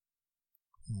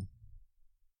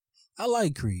 I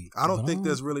like Creed. I don't think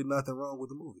there's really nothing wrong with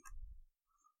the movie.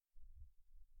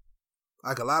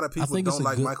 Like, a lot of people don't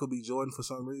like Michael B. Jordan for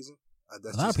some reason. A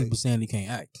lot of people saying he can't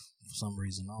act for some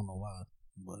reason. I don't know why.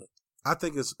 But I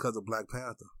think it's because of Black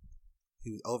Panther.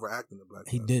 He was overacting in Black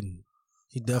Panther. He didn't.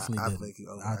 He definitely didn't. I think he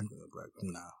overacted in Black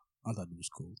Panther. Nah. I thought it was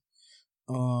cool.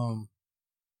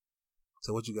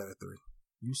 So what you got at 3?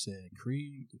 You said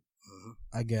Creed. Mm-hmm.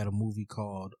 I got a movie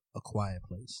called A Quiet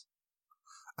Place.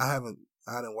 I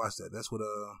didn't watch that. That's what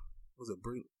was it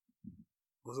Brie?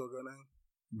 What's her girl name?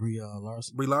 Brie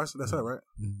Larson. Brie Larson. That's her, right?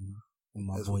 Mm-hmm. And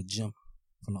my boy Jim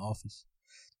from The Office.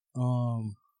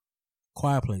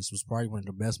 Quiet Place was probably one of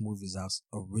the best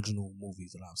original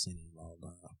movies that I've seen in a long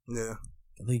time. Yeah.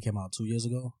 I think it came out 2 years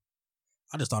ago.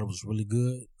 I just thought it was really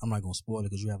good. I'm not gonna spoil it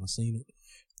because you haven't seen it.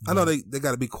 I know they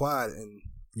got to be quiet, and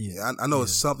I know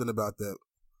it's something about that.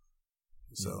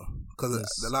 So, because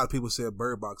a lot of people said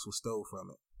Bird Box was stole from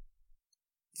it.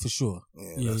 For sure.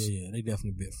 Yeah. They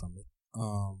definitely bit from it.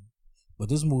 But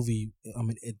this movie, I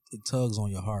mean, it tugs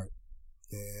on your heart.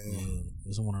 Yeah.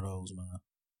 It's one of those, man.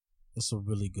 It's a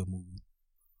really good movie.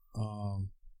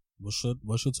 What's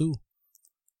your 2?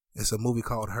 It's a movie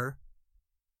called Her.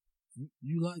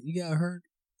 You got Her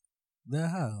that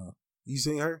high, huh? You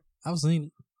seen Her? I've seen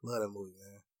it. Love that movie,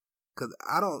 man. Because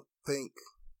I don't think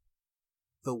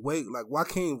the way, like,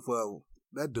 Joaquin, well,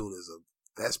 that dude is a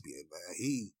thespian, man.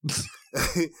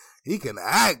 He can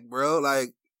act, bro.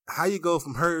 Like, how you go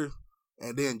from Her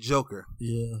and then Joker?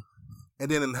 Yeah.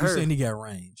 And then in Her, you're saying he got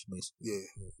range, basically. Yeah.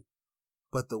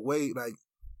 But the way, like,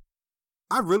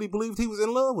 I really believed he was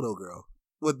in love with old girl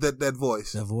with that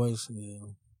voice. That voice,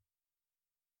 yeah.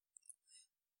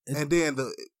 And then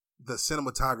the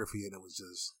cinematography in it was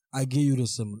just. I give you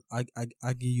the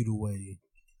I give you the way.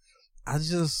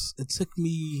 It took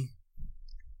me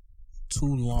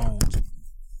too long.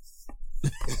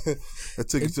 It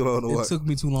took you too long to watch. It took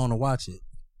me too long to watch it.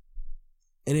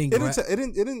 It didn't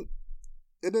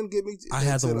get me. I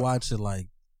had to watch it like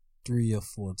 3 or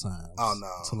 4 times. Oh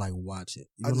no! To like watch it.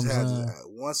 You know what I'm saying?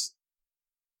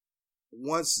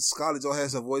 Once Scarlett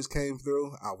Johansson's voice came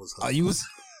through, I was hooked. I was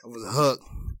hooked.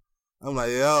 I'm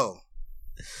like, yo,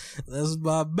 that's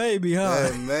my baby, huh?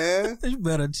 Yeah, man. You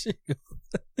better chill.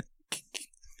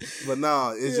 But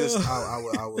no, it's just I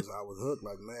was hooked.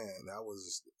 Like, man, that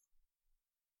was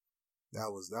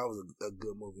a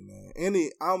good movie, man.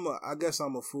 I guess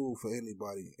I'm a fool for any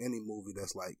movie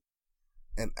that's like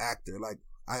an actor, like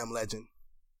I Am Legend,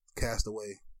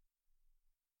 Castaway.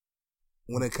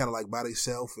 When they kind of like by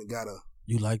themselves and gotta.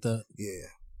 You like that? Yeah.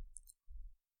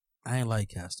 I ain't like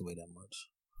Castaway that much.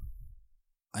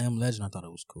 I Am Legend, I thought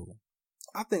it was cool.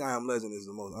 I think I Am Legend is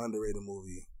the most underrated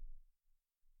movie.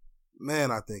 Man,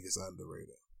 I think it's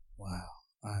underrated. Wow.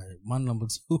 All right. My number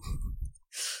 2.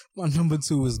 My number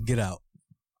 2 is Get Out.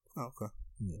 Oh, okay.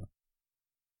 Yeah.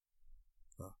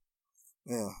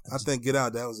 Yeah. I think Get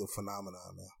Out, that was a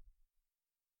phenomenon, man.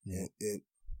 Yeah. It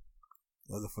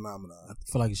was a phenomenon. I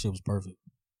feel like the shit was perfect.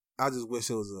 I just wish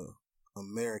it was a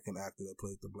American actor that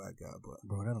played the black guy, but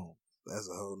bro, that's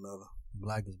a whole nother.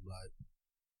 Black is black.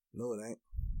 No, it ain't.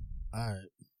 All right.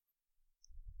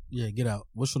 Yeah, Get Out.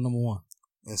 What's your number 1?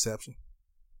 Inception.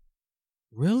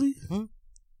 Really?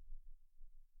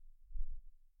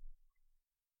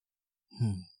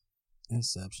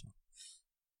 Inception.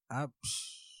 I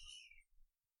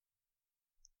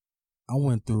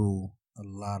went through a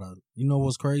lot of. You know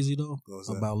what's crazy though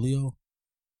about Leo?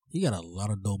 He got a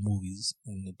lot of dope movies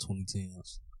in the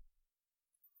 2010s.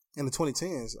 In the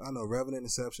 2010s, I know Revenant,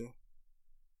 Inception,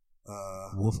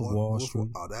 Wolf of Wall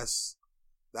Street. Oh,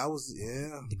 that was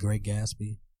The Great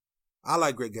Gatsby. I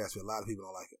like Great Gatsby. A lot of people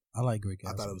don't like it. I like Great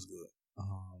Gatsby. I thought it was good.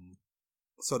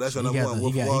 So that's your number 1.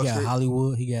 He got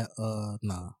Hollywood. He got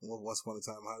nah. Once Upon a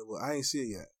Time in Hollywood. I ain't see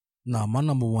it yet. Nah, my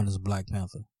number 1 is Black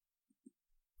Panther.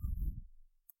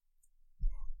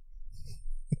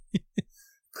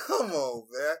 Come on,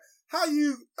 man. How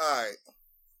you? All right.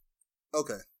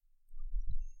 Okay.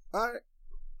 All right.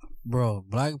 Bro,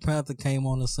 Black Panther came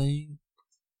on the scene.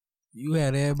 You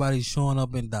had everybody showing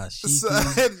up in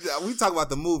dashiki. We talk about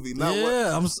the movie, not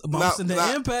yeah. I'm saying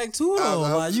the impact too, though.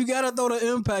 Like you gotta throw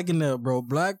the impact in there, bro.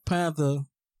 Black Panther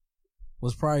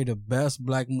was probably the best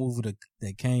black movie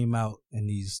that came out in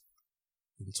the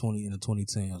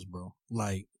 2010s, bro.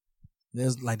 Like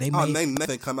there's like they made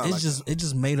nothing come out. It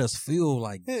just made us feel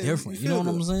like different. You know what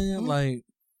I'm saying? Mm-hmm. Like.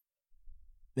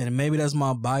 And maybe that's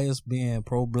my bias being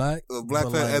pro-black. Black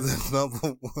Panther as number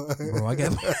 1. Bro, I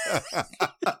got...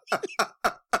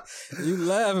 You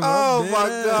laughing, oh, my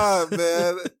God,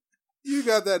 man. You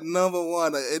got that number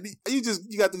 1. And you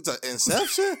got to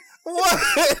Inception?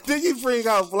 What? Then you bring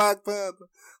out Black Panther?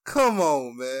 Come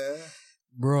on, man.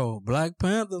 Bro, Black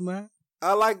Panther, man.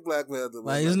 I like Black Panther.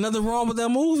 Like, there's nothing wrong with that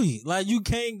movie. Like, you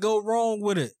can't go wrong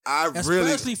with it.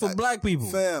 Especially for black people.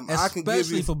 Fam,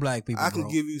 especially for black people, I can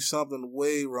give you something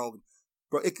way wrong.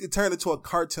 Bro, it turned into a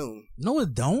cartoon. No,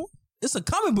 it don't. It's a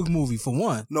comic book movie, for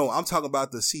one. No, I'm talking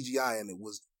about the CGI, and it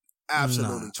was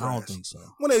absolutely trash. I don't think so.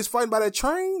 When they was fighting by that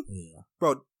train? Yeah.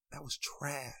 Bro, that was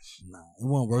trash. Nah, it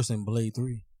wasn't worse than Blade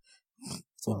 3.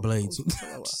 Or Blade 2.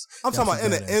 I'm talking about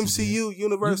in the MCU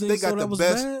universe, they got the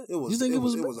best. You think it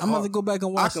was I'm about to go back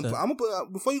and watch that. I'm gonna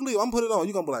put, before you leave, I'm gonna put it on.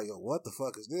 You're gonna be like, yo, what the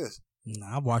fuck is this?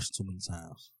 Nah, I've watched it too many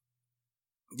times.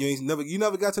 You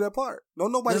never got to that part.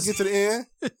 Don't nobody get to the end.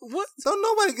 What? Don't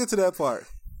nobody get to that part.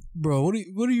 Bro, what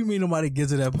do you mean nobody get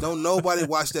to that part? Don't nobody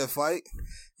watch that fight.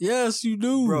 Yes, you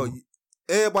do. Bro,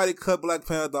 everybody cut Black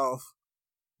Panther off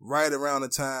right around the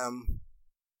time.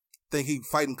 Think he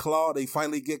fighting Claw? They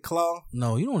finally get Claw?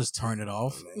 No, you don't just turn it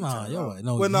off. Nah, yo,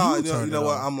 no. Well, no, you know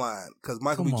what? I'm lying because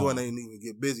Michael B. Jordan ain't even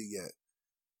get busy yet.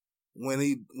 When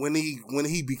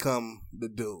he become the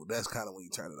dude, that's kind of when you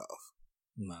turn it off.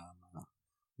 Nah,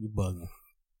 you bugging.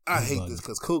 I hate this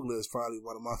because Coogler is probably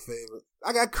one of my favorite.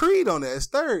 I got Creed on there. It's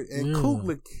third, and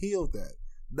Coogler killed that.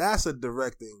 That's a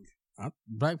directing.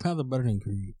 Black Panther better than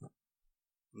Creed.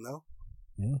 No.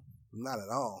 Yeah. Not at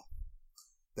all.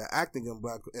 The acting in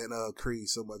Creed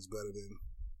so much better than.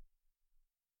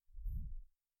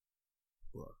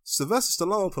 Well, Sylvester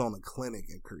Stallone put on a clinic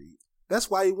in Creed. That's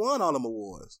why he won all them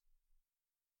awards.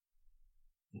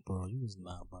 Bro, you was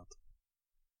not about to.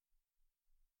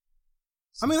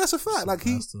 I mean, that's a fact. Like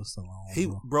he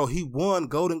won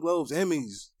Golden Globes,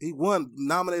 Emmys. He won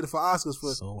nominated for Oscars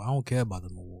for. So I don't care about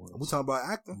them awards. We talking about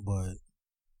acting, but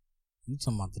you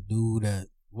talking about the dude that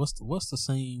what's the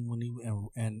scene when he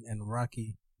and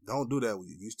Rocky? Don't do that when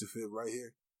you used to fit right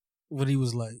here. When he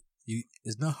was like,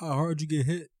 "It's not how hard you get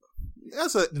hit."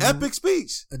 That's an epic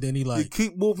speech. And then he like, you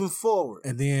keep moving forward.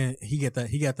 And then he got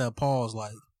that pause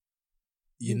like,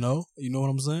 you know what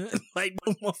I'm saying? Like,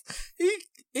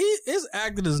 his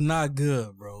acting is not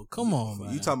good, bro. Come on,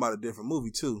 man. You talking about a different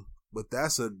movie too, but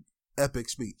that's an epic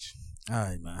speech. All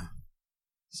right, man.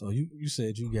 So you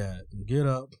said you got Get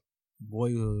Up,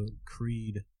 Boyhood,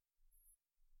 Creed.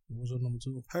 What was your number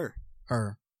 2?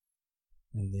 Her.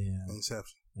 And then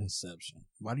Inception.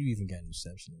 Why do you even get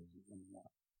Inception?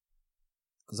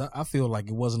 Because I feel like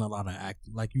it wasn't a lot of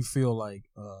acting. Like you feel like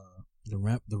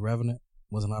the Revenant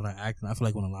wasn't a lot of acting. I feel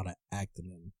like there was a lot of acting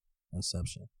in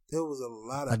Inception. There was a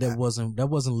lot of like that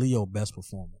wasn't Leo's best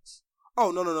performance.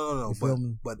 Oh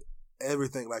no. But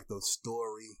everything, like the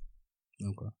story.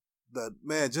 Okay.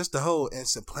 Just the whole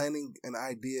planting an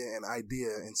idea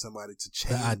in somebody to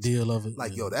change. The ideal of it.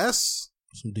 Like, yo, that's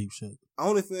some deep shit.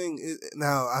 Only thing is,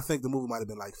 now I think the movie might have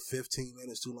been like 15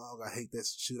 minutes too long. I hate that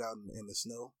shootout in the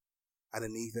snow. I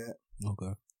didn't need that.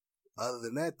 Okay. Other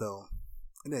than that, though,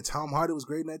 and then Tom Hardy was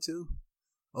great in that too.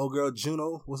 Old girl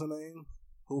Juno, what's her name?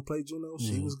 Who played Juno?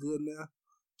 She was good in there.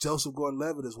 Joseph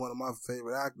Gordon-Levitt is one of my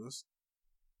favorite actors.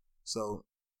 So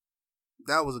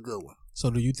that was a good one. So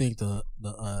do you think the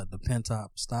pen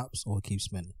top stops or keeps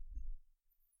spinning?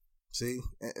 See,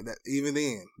 even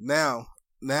then, now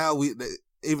we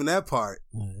even that part,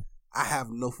 I have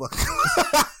no fucking.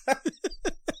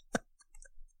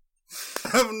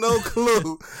 I have no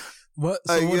clue. What?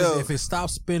 So if it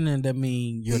stops spinning, that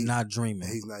means you're not dreaming.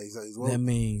 He's not. That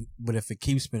means, but if it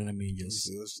keeps spinning, that means you're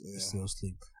still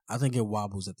asleep. I think it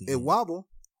wobbles at the end. It wobble.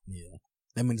 Yeah,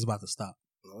 that means it's about to stop.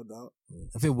 No doubt. Yeah.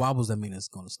 If it wobbles, that means it's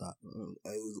gonna stop.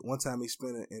 One time he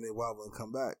spin it and it wobbled and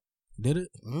come back. Did it?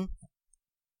 Mm-hmm.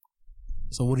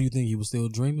 So what do you think? He was still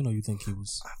dreaming, or you think he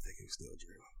was? I think he was still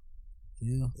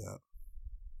dreaming. Yeah.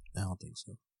 I don't think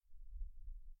so.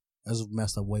 That was a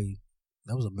messed up way.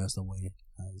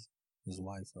 His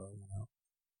wife went out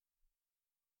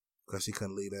because she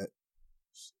couldn't leave that.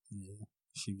 Yeah,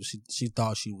 she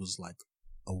thought she was like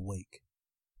awake,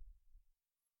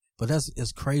 but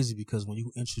it's crazy because when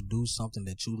you introduce something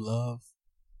that you love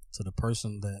to the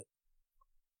person that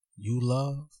you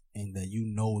love and that you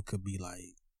know it could be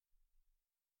like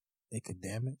it could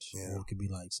damage or it could be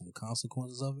like some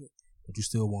consequences of it, but you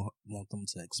still want them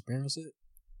to experience it.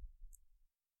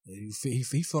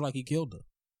 He felt like he killed her.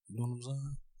 You know what I'm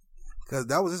saying? Because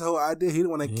that was his whole idea. He the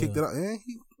one that kicked it out.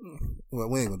 Well,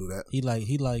 we ain't gonna do that.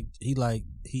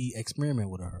 He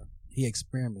experimented with her. He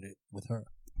experimented with her.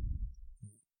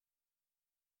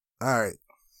 All right.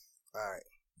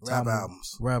 Rap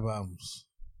albums.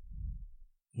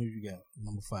 Who you got?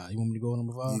 Number 5. You want me to go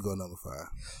number 5? You go number 5.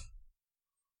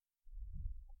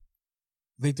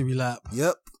 Victory Lap.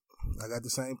 Yep. I got the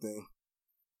same thing.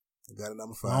 I got a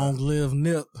number 5. Long Live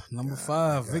Nip. Number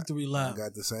 5. Victory Lap. I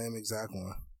got the same exact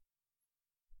one.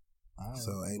 Right.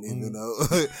 So ain't even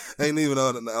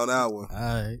on that one. All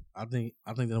right. I think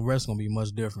the rest gonna be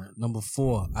much different. Number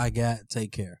 4. I got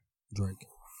Take Care. Drake.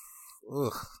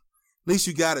 Ugh. At least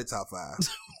you got it top 5.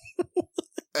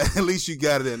 At least you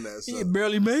got it in there. So. He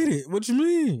barely made it. What you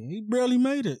mean? He barely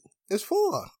made it. It's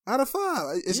 4 out of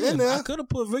 5. It's in there. I could have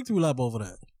put Victory Lap over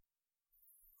that.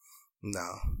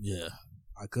 No. Yeah.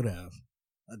 I could have.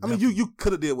 I mean, you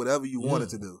could have did whatever you wanted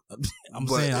to do. I'm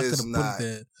saying I could have put it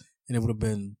there, and it would have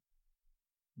been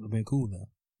cool now.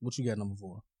 What you got number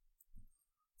 4?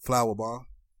 Flower Bomb.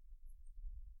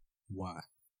 Why?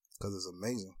 Because it's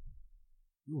amazing.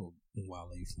 You a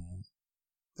Wale fan?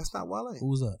 That's not Wale.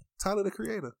 Who's that? Tyler, the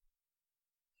Creator.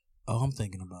 Oh, I'm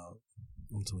tweaking.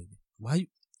 Why?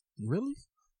 Really?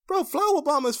 Bro, Flower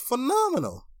Bomb is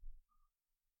phenomenal.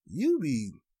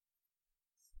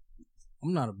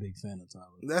 I'm not a big fan of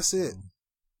Tyler. That's it.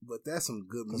 But that's some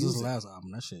good music. Because his last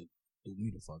album, that shit threw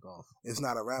me the fuck off. It's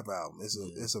not a rap album. It's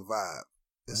a vibe.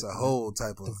 It's a whole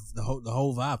type of... The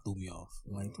whole vibe threw me off.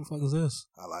 Like, what the fuck is this?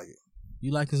 I like it.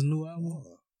 You like his new album?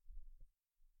 Yeah.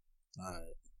 All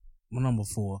right. My number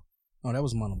 4. Oh, that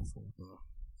was my number 4. Yeah.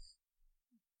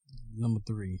 Number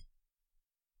 3.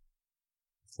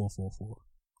 444.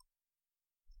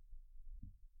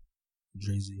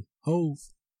 Jay-Z. Hove.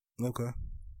 Okay.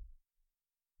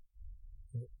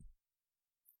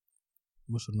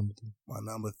 What's your number 3? My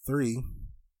number 3,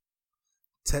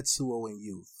 Tetsuo and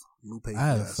Youth. Lupe I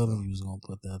had a feeling you was going to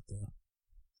put that there.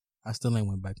 I still ain't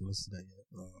went back and listened to that yet.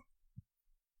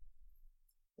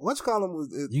 What you call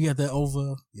him? You got that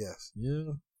over? Yes.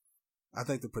 Yeah. I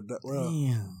think the production...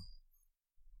 Damn.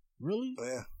 Really?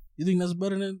 Yeah. You think that's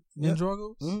better than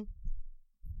Dragos? Mm-hmm.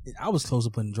 I was close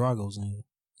to putting Dragos in.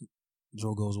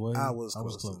 Dragos way. I was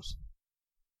close.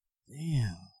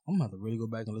 Damn. I'm gonna have to really go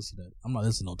back and listen to that. I'm not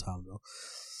listening to no Tyler though.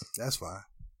 That's fine.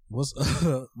 What's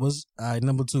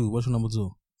number 2? What's your number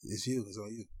 2? It's you. It's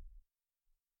on you.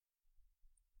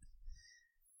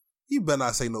 You better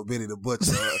not say no Benny the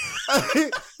Butcher.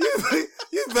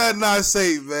 you better not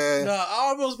say, man. Nah, I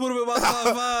almost put him in my top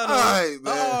 5. All right,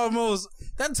 man. I almost.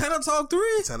 That Tanner Talk 3?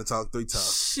 Tanner Talk 3 top.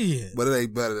 Shit. But it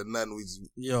ain't better than nothing we just...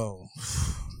 Yo,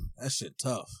 that shit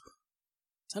tough.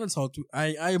 Tanner Talk 3.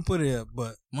 I ain't put it here,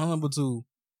 but my number 2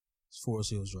 is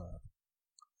Forest Hills Drive.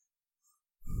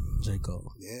 J.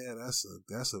 Cole. Yeah, that's a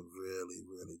really,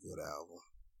 really good album.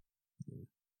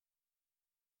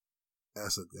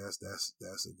 That's a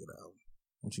good album.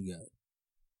 What you got?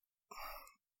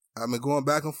 I've been going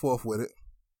back and forth with it.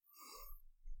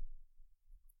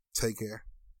 Take Care.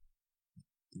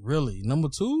 Really? Number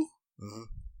 2? Mm-hmm.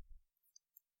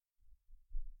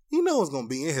 You know it's gonna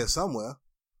be in here somewhere.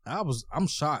 I'm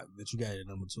shocked that you got it at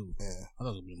number 2. Yeah. I thought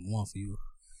it was gonna be number 1 for you.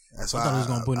 That's I why thought it was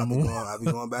gonna put number 1. I'll be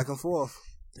going back and forth.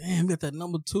 Damn, got that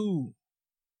number 2.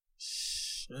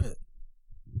 Shit.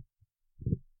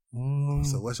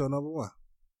 So what's your number 1?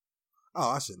 Oh,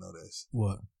 I should know this.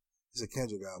 What? It's a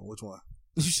Kendrick album. Which one?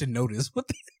 You should know this. What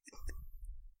the?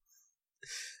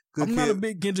 I'm not a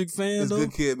big Kendrick fan, though.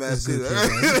 Good Kid, Mad City.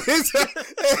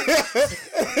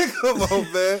 Come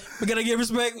on, man. We gotta give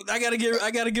respect. I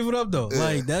gotta give it up though. Yeah.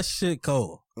 Like that shit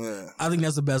cold. Yeah. I think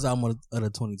that's the best album of the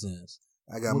 2010s.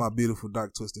 I got My Beautiful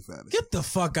Dark Twisted Fantasy. Get the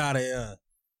fuck out of here.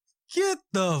 Get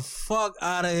the fuck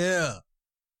out of here.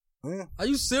 Yeah. Are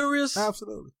you serious?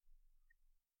 Absolutely.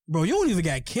 Bro, you don't even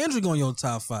got Kendrick on your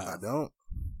top 5. I don't.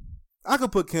 I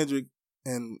could put Kendrick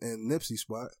in Nipsey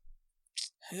spot.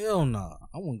 Hell nah.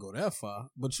 I wouldn't go that far.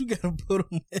 But you gotta put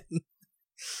him in.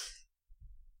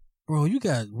 Bro, you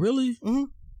got really? Mm-hmm.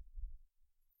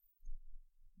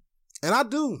 And I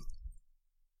do.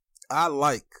 I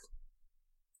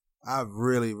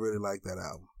really, really like that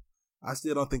album. I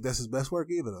still don't think that's his best work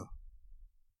either, though.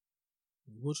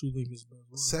 What you think is best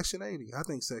work? Section 80. I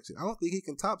don't think he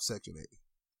can top Section 80.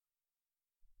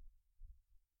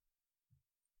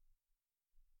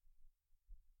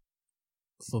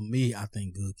 For me, I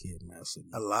think Good Kid, Mad City.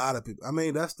 A lot of people. I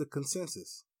mean, that's the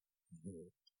consensus. Mm-hmm.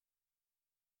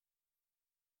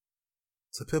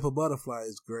 To Pimp a Butterfly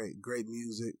is great. Great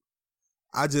music.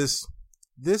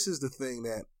 This is the thing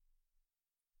that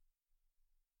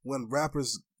when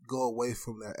rappers go away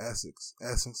from their essence,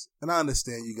 and I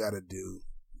understand you got to do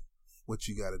what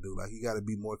you got to do. Like, you got to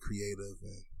be more creative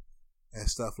and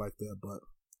stuff like that. But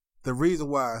the reason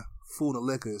why Food and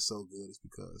Liquor is so good is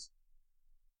because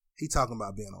he talking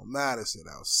about being on Madison,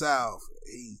 out south.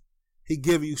 He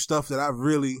give you stuff that I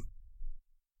really,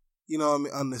 you know what I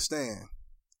mean, understand.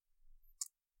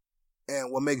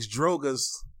 And what makes Drogas,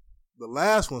 the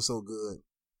last one, so good,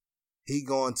 he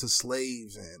going to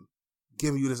slaves and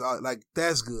giving you this, like,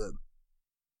 that's good.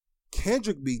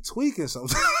 Kendrick be tweaking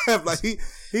sometimes. Like, he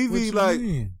be like,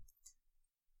 mean?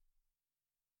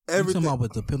 everything. You talking about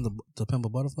with the Pimp a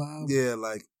Butterfly album? Yeah,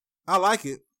 like, I like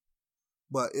it,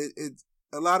 but it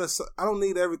a lot of, I don't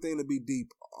need everything to be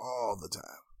deep all the time.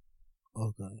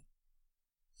 Okay.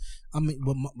 I mean,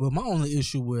 but my only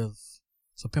issue with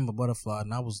To Pimp a Butterfly,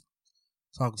 and I was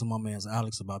talking to my man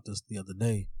Alex about this the other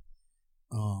day,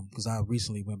 because I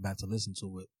recently went back to listen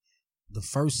to it. The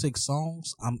first 6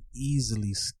 songs, I'm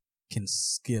easily can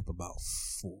skip about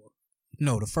 4.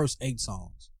 No, the first 8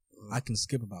 songs, I can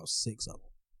skip about 6 of them.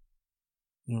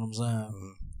 You know what I'm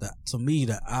saying? Mm-hmm. To me,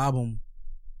 the album,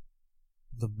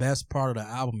 the best part of the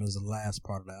album is the last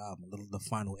part of the album, the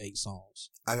final 8 songs.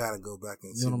 I gotta go back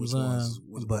and see you know which ones,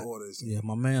 which orders. Yeah,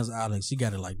 my man's Alex, he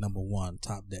got it like number 1,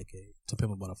 top decade, To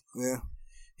Pimp a Butterfly. Yeah.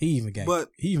 He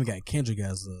even got Kendrick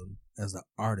as the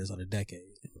artist of the decade.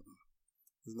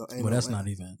 But that's not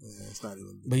even. Yeah, it's not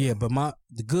even. But yeah, but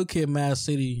the Good Kid, Mad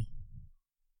City,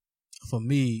 for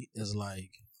me, is like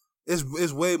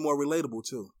it's way more relatable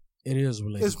too. It is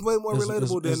relatable. It's way more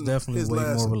relatable than it's definitely his way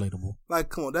last more relatable. Like,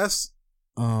 come on, that's.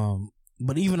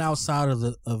 But even outside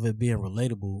of it being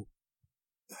relatable,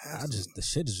 the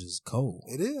shit is just cold.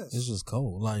 It is. It's just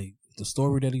cold. Like the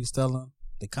story that he's telling,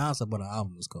 the concept of the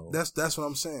album is cold. That's what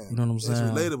I'm saying. You know what I'm saying?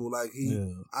 It's relatable. Like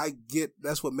I get.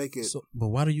 That's what make it. So, but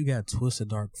why do you got Twisted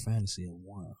Dark Fantasy at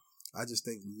 1? I just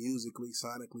think musically,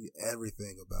 sonically,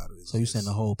 everything about it. So you're saying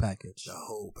the whole package? The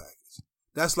whole package.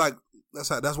 That's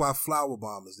why Flower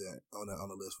Bomb is there on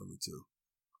the list for me too.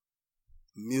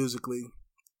 Musically,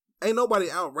 ain't nobody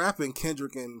out rapping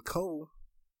Kendrick and Cole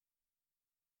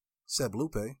except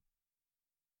Lupe.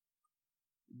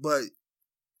 But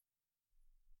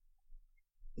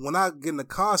when I get in the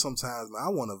car sometimes, man, I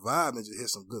want to vibe and just hear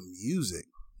some good music.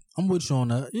 I'm with you on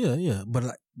that. Yeah.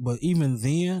 But even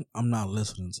then, I'm not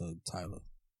listening to Tyler.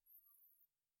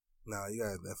 Nah, you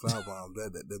got that Flower Bomb,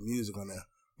 the music on there.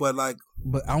 But I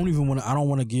don't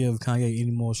want to give Kanye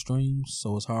any more streams,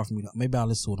 so it's hard for me to. Maybe I'll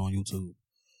listen to it on YouTube.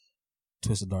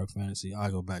 Twisted Dark Fantasy.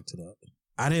 I'll go back to that.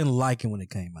 I didn't like it when it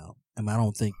came out. I mean, I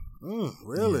don't think.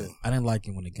 Really? Yeah, I didn't like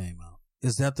it when it came out.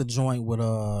 Is that the joint with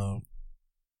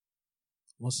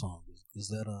what song is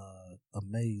that?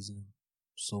 Amazing,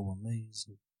 so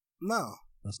amazing. No,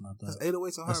 that's not that. That's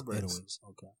 808s and Heartbreaks. 808s.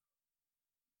 Okay.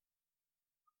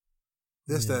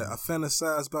 This that I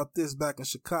fantasized about this back in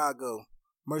Chicago.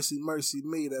 Mercy, mercy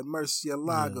me, that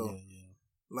Murcielago.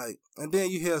 Like, and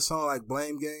then you hear a song like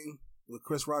Blame Game with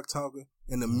Chris Rock talking,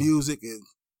 and the music and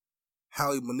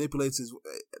how he manipulates his.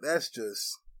 That's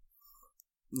just,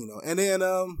 And then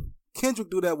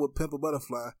Kendrick do that with Pimp a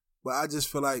Butterfly, but I just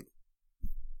feel like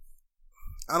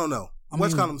I don't know.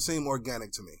 What's kind of seemed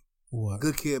organic to me. What?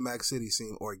 Good Kid, Mad City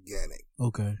seemed organic.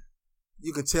 Okay.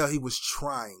 You can tell he was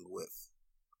trying with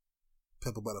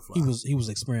Pimp a Butterfly. He was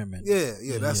experimenting.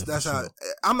 Yeah. That's how. Sure.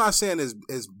 I'm not saying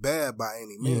it's bad by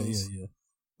any means. Yeah.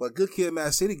 But Good Kid,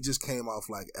 Mad City just came off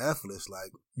like effortless,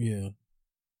 like. Yeah.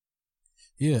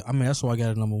 I mean, that's why I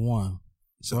got it number one.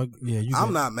 So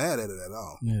I'm not mad at it at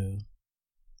all. Yeah.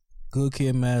 Good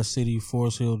Kid, Mad City,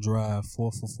 Forest Hill Drive,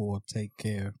 4 for 4, Take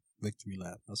Care, Victory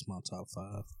Lap. That's my top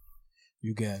 5.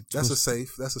 You got. That's a safe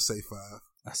 5. A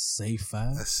safe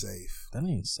 5? That's safe. That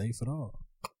ain't safe at all.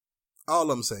 All of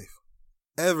them safe.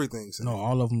 Everything's safe. No,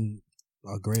 all of them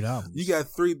are great albums. You got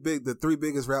the 3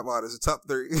 biggest rap artists, the top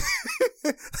 3.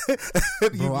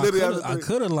 Bro, I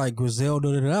could have like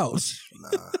Griselda it out.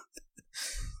 Nah.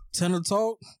 Tenor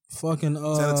Talk, fucking.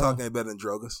 Tenor Talk ain't better than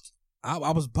Drogas. I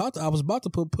was about to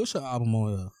put Pusha album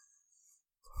on here.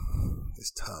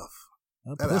 It's tough.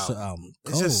 That Pusha album.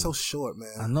 It's just so short, man.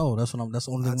 I know. That's what I'm. That's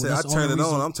the only. I turn it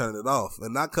on. I'm turning it off,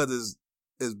 and not because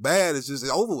it's bad. It's just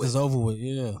over with. It's over with.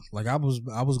 Yeah. Like I was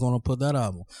gonna put that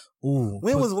album. Ooh.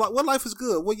 What Life Is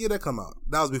Good? What year that come out?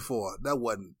 That was before. That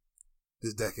wasn't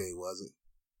this decade, was it?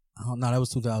 Oh no, that was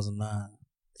 2009.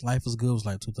 Life Is Good was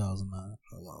like 2009.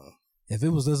 Hold on. If it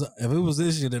was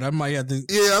this year, then I might have to.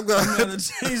 Yeah, I'm gonna have to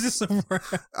change this around.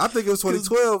 I think it was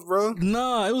 2012, bro.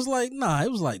 Nah, it was like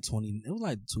 2009.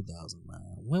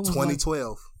 When was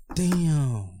 2012?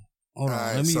 Damn. Hold on.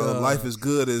 Right, let me. So Life Is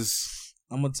Good is.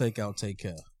 I'm gonna take out Take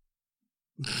Care.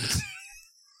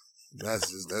 That's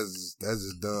just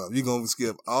dumb. You gonna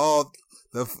skip all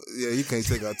the? Yeah, you can't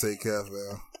take out Take Care,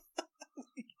 man.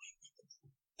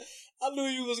 I knew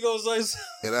you was gonna say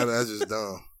something. Yeah, that's just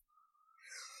dumb.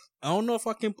 I don't know if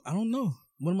I can. I don't know.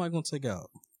 What am I gonna take out?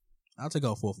 I'll take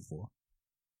out 4 for 4.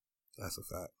 That's a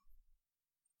fact.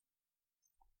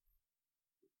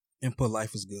 And put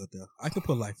Life Is Good there. I can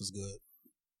put Life Is Good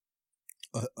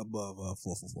above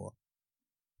 4 for 4.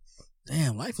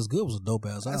 Damn, Life Is Good was a dope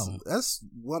ass album. That's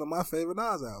one of my favorite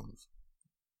Nas albums.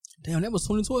 Damn, that was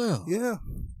 2012. Yeah.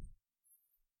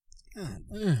 God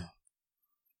damn.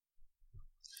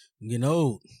 I'm getting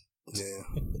old. Yeah.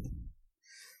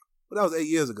 But that was 8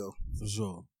 years ago. For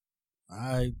sure. All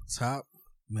right, top.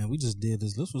 Man, we just did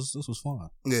this. This was fun.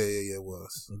 Yeah, it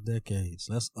was. For decades.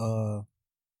 Let's all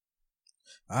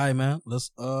right, man. Let's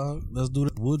do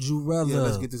the Would You Rather. Yeah,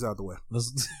 let's get this out the way.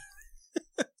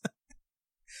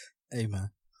 Hey,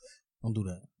 man. Don't do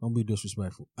that. Don't be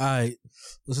disrespectful. All right.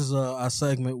 This is our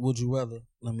segment, Would You Rather.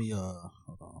 Let me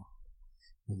hold on.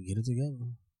 Let me get it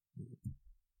together.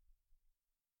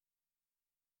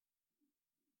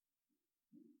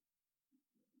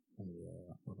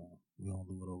 Yeah, hold on. We gonna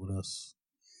do it over this.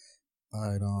 All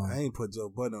right. I ain't put Joe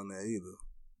Budden on there either.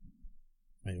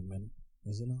 Wait a minute.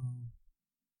 Is it on?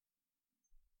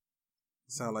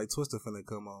 Sound like Twister finna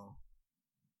come on.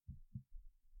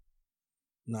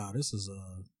 Nah, this is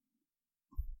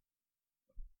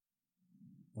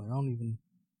Wait, I don't even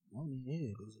hear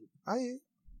it. Is it? I hear.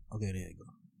 Okay, there you go.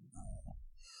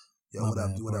 Yo,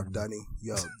 what up, Donnie?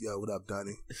 Yo, what up,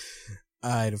 Donnie?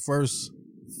 All right, the first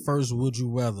Would You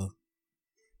Rather.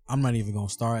 I'm not even gonna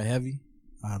start heavy.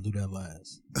 I'll do that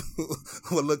last.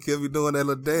 Well, look, he'll be doing that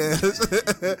little dance.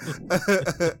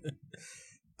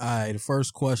 All right, the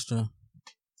first question: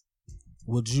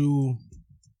 Would you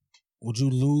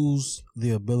lose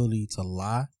the ability to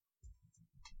lie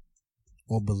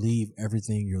or believe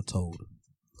everything you're told?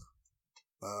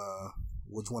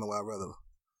 Which one do I rather?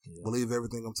 Yeah. Believe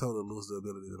everything I'm told or lose the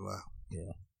ability to lie?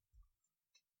 Yeah.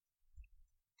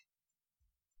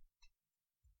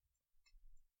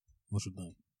 What you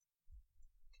think?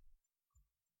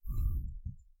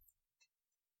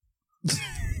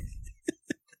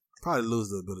 Probably lose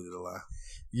the ability to lie.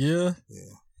 Yeah.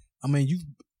 Yeah. I mean,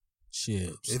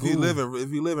 shit. If you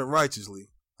living righteously.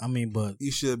 I mean, but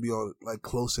you should be on like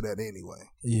close to that anyway.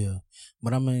 Yeah.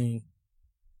 But I mean,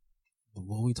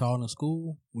 what we taught in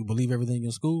school, we believe everything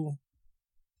in school.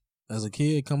 As a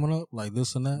kid coming up, like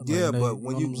this and that. Yeah, like but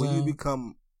when you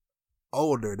become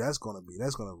older, that's gonna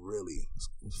really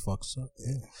it fucks up.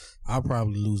 Yeah. I'll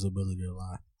probably lose the ability to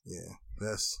lie. Yeah.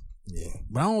 Yeah.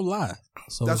 But I don't lie.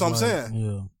 So that's what I'm saying.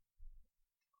 Yeah.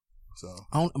 So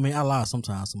I lie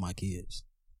sometimes to my kids.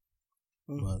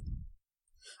 But I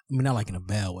mean, not like in a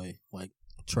bad way. Like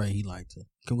Trey, he like to,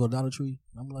 can we go to Dollar Tree?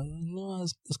 I'm like, no,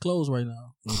 it's closed right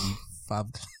now. Maybe 5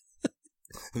 o'clock.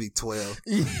 Maybe 12.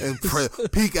 And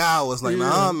peak hours. Like,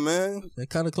 nah, man. They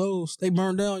kind of closed. They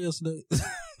burned down yesterday.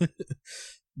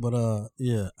 But,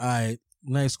 yeah. All right.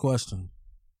 Next question.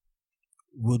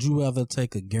 Would you rather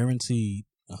take a guaranteed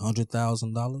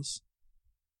 $100,000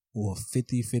 or a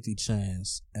 50-50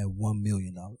 chance at $1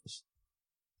 million?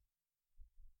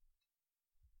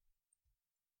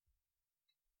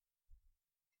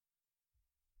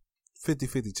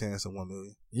 50-50 chance of 1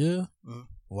 million. Yeah?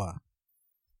 Why?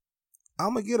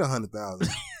 I'm going to get 100,000.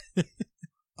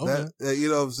 Okay. You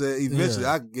know what I'm saying? Eventually,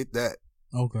 I can get that.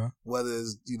 Okay. Whether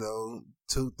it's, 2-3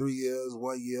 years,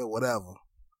 1 year, whatever.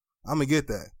 I'm going to get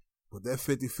that. But that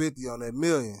 50-50 on that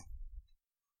million,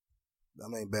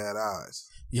 that ain't bad odds.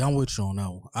 Yeah, I'm with you on that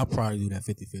one. I'll probably do that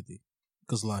 50-50.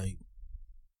 Because, like,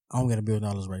 I don't get $1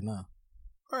 billion right now.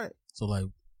 Right. So, like,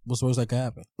 what's the worst that could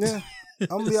happen? Yeah. I'm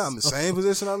going to be out in the same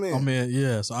position I'm in. I mean,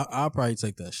 yeah. So, I'll probably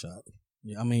take that shot.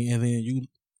 Yeah, I mean, and then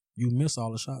you miss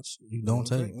all the shots you don't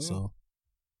take. Yeah. So, all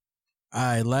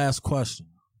right, last question.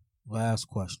 Last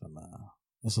question, man.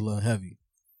 It's a little heavy.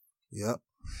 Yep.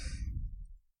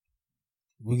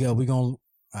 We gonna, all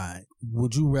right.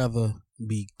 Would you rather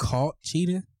be caught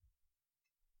cheating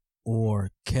or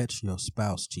catch your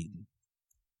spouse cheating?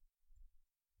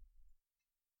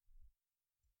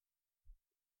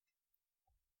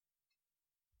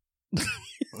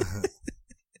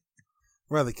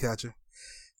 Rather catch her.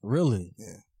 Really?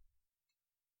 Yeah.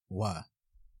 Why?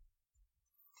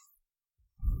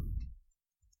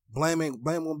 Blame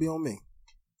won't be on me.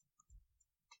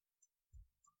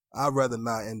 I'd rather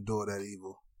not endure that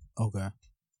evil. Okay.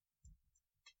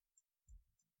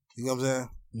 You know what I'm saying?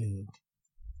 Yeah.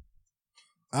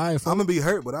 All right, I'm gonna be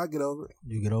hurt, but I'll get over it.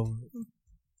 You get over it?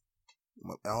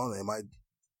 I don't know. It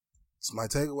might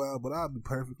take a while, but I'll be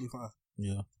perfectly fine.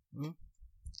 Yeah. Mm-hmm.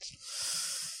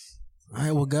 All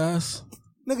right, well, guys.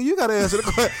 Nigga, you gotta answer the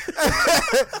question.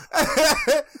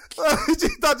 You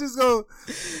thought you was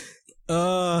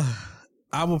gonna...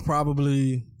 I would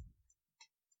probably...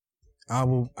 I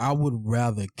would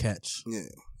rather catch. Yeah.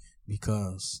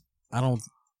 Because I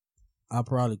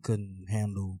probably couldn't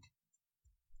handle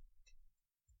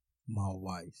my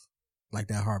wife. Like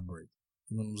that heartbreak.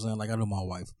 You know what I'm saying? Like I know my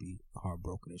wife would be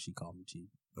heartbroken if she called me cheating.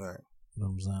 Right. You know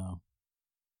what I'm saying?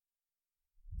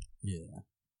 Yeah.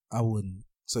 I wouldn't.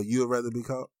 So you would rather be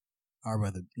caught? I'd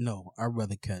rather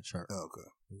catch her. Oh, okay.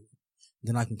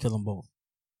 Then I can kill them both.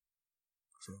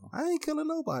 So. I ain't killing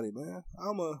nobody, man.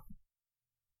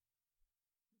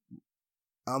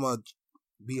 I'm a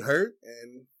be hurt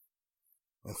and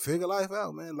figure life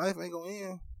out, man. Life ain't gonna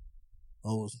end.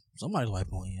 Oh, somebody's life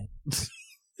gonna end.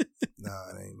 Nah,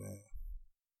 it ain't, man.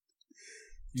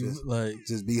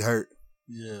 Just be hurt.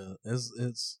 Yeah,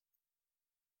 that's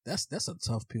a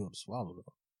tough pill to swallow,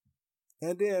 though.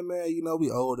 And then, man,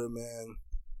 we older, man.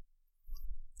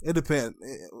 It depends.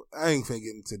 I ain't finna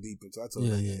get into deep into. I told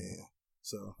you, yeah.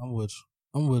 So I'm with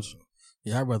you.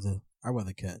 Yeah, I'd rather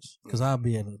catch because I'll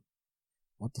be able to.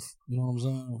 You know what I'm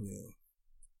saying? Yeah.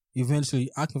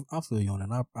 Eventually, I'll feel you on it.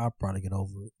 I'll probably get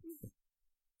over it.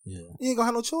 Yeah. You ain't gonna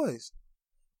have no choice.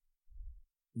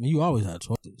 I mean, you always have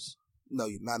choices. No,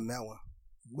 you're not in that one.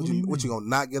 What you gonna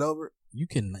not get over it? You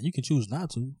can choose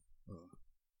not to.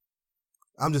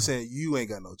 I'm just saying you ain't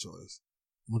got no choice.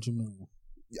 What you mean?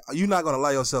 You're not gonna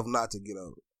allow yourself not to get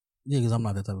over it. Yeah, because I'm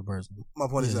not that type of person. My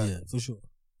point is that. Yeah, for sure.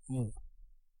 Yeah.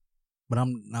 But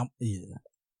I'm yeah.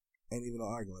 Ain't even no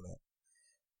arguing that.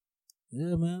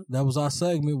 Yeah, man. That was our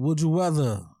segment, Would You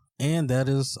Rather? And that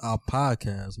is our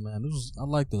podcast, man. I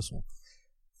like this one.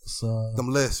 Them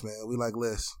lists, man. We like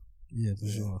lists. Yeah, for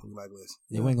sure. We like lists.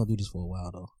 Yeah, we ain't gonna do this for a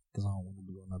while though, because I don't want to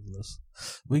do another list.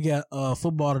 We got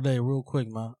football today, real quick,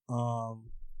 man.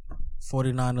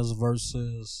 49ers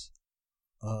versus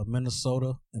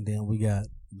Minnesota, and then we got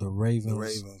the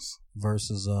Ravens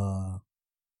versus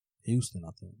Houston,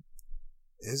 I think.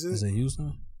 Is it? Is it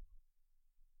Houston?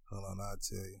 Hold on, I'll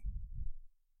tell you.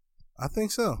 I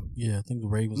think so. Yeah, I think the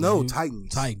Ravens. No,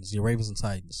 Titans. Titans. Yeah, Ravens and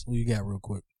Titans. Who you got real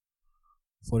quick?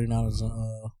 49ers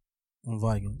and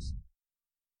Vikings.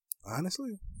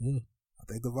 Honestly? Yeah. I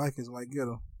think the Vikings might get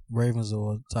them. Ravens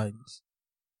or Titans?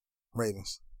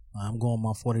 Ravens. I'm going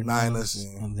my 49ers, Niners,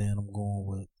 and then I'm going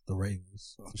with the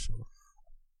Ravens for sure.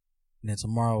 And then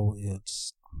tomorrow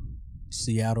it's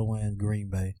Seattle and Green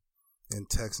Bay. And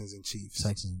Texans and Chiefs.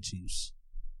 Texans and Chiefs.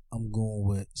 I'm going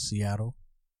with Seattle.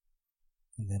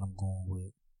 And then I'm going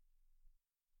with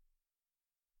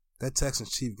that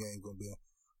Texans Chief game gonna be.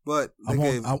 But I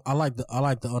like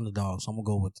the underdog, so I'm gonna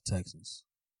go with the Texans.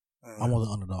 I want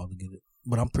the underdog to get it,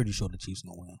 but I'm pretty sure the Chiefs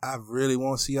gonna win. I really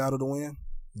want Seattle to win.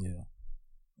 Yeah,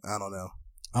 I don't know.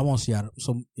 I want Seattle.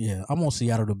 So yeah, I want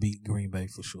Seattle to beat Green Bay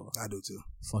for sure. I do too.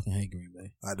 Fucking hate Green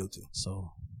Bay. I do too.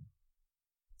 So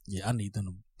yeah, I need them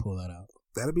to pull that out.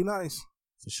 That'd be nice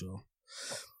for sure.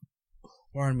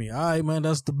 Pardon me. All right, man.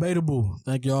 That's debatable.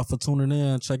 Thank y'all for tuning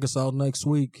in. Check us out next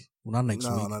week. Well, not next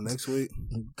week. No, not next week.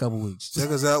 A couple weeks. Check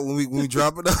us out when we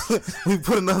drop it. We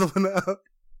put another one out.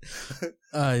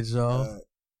 All right, y'all.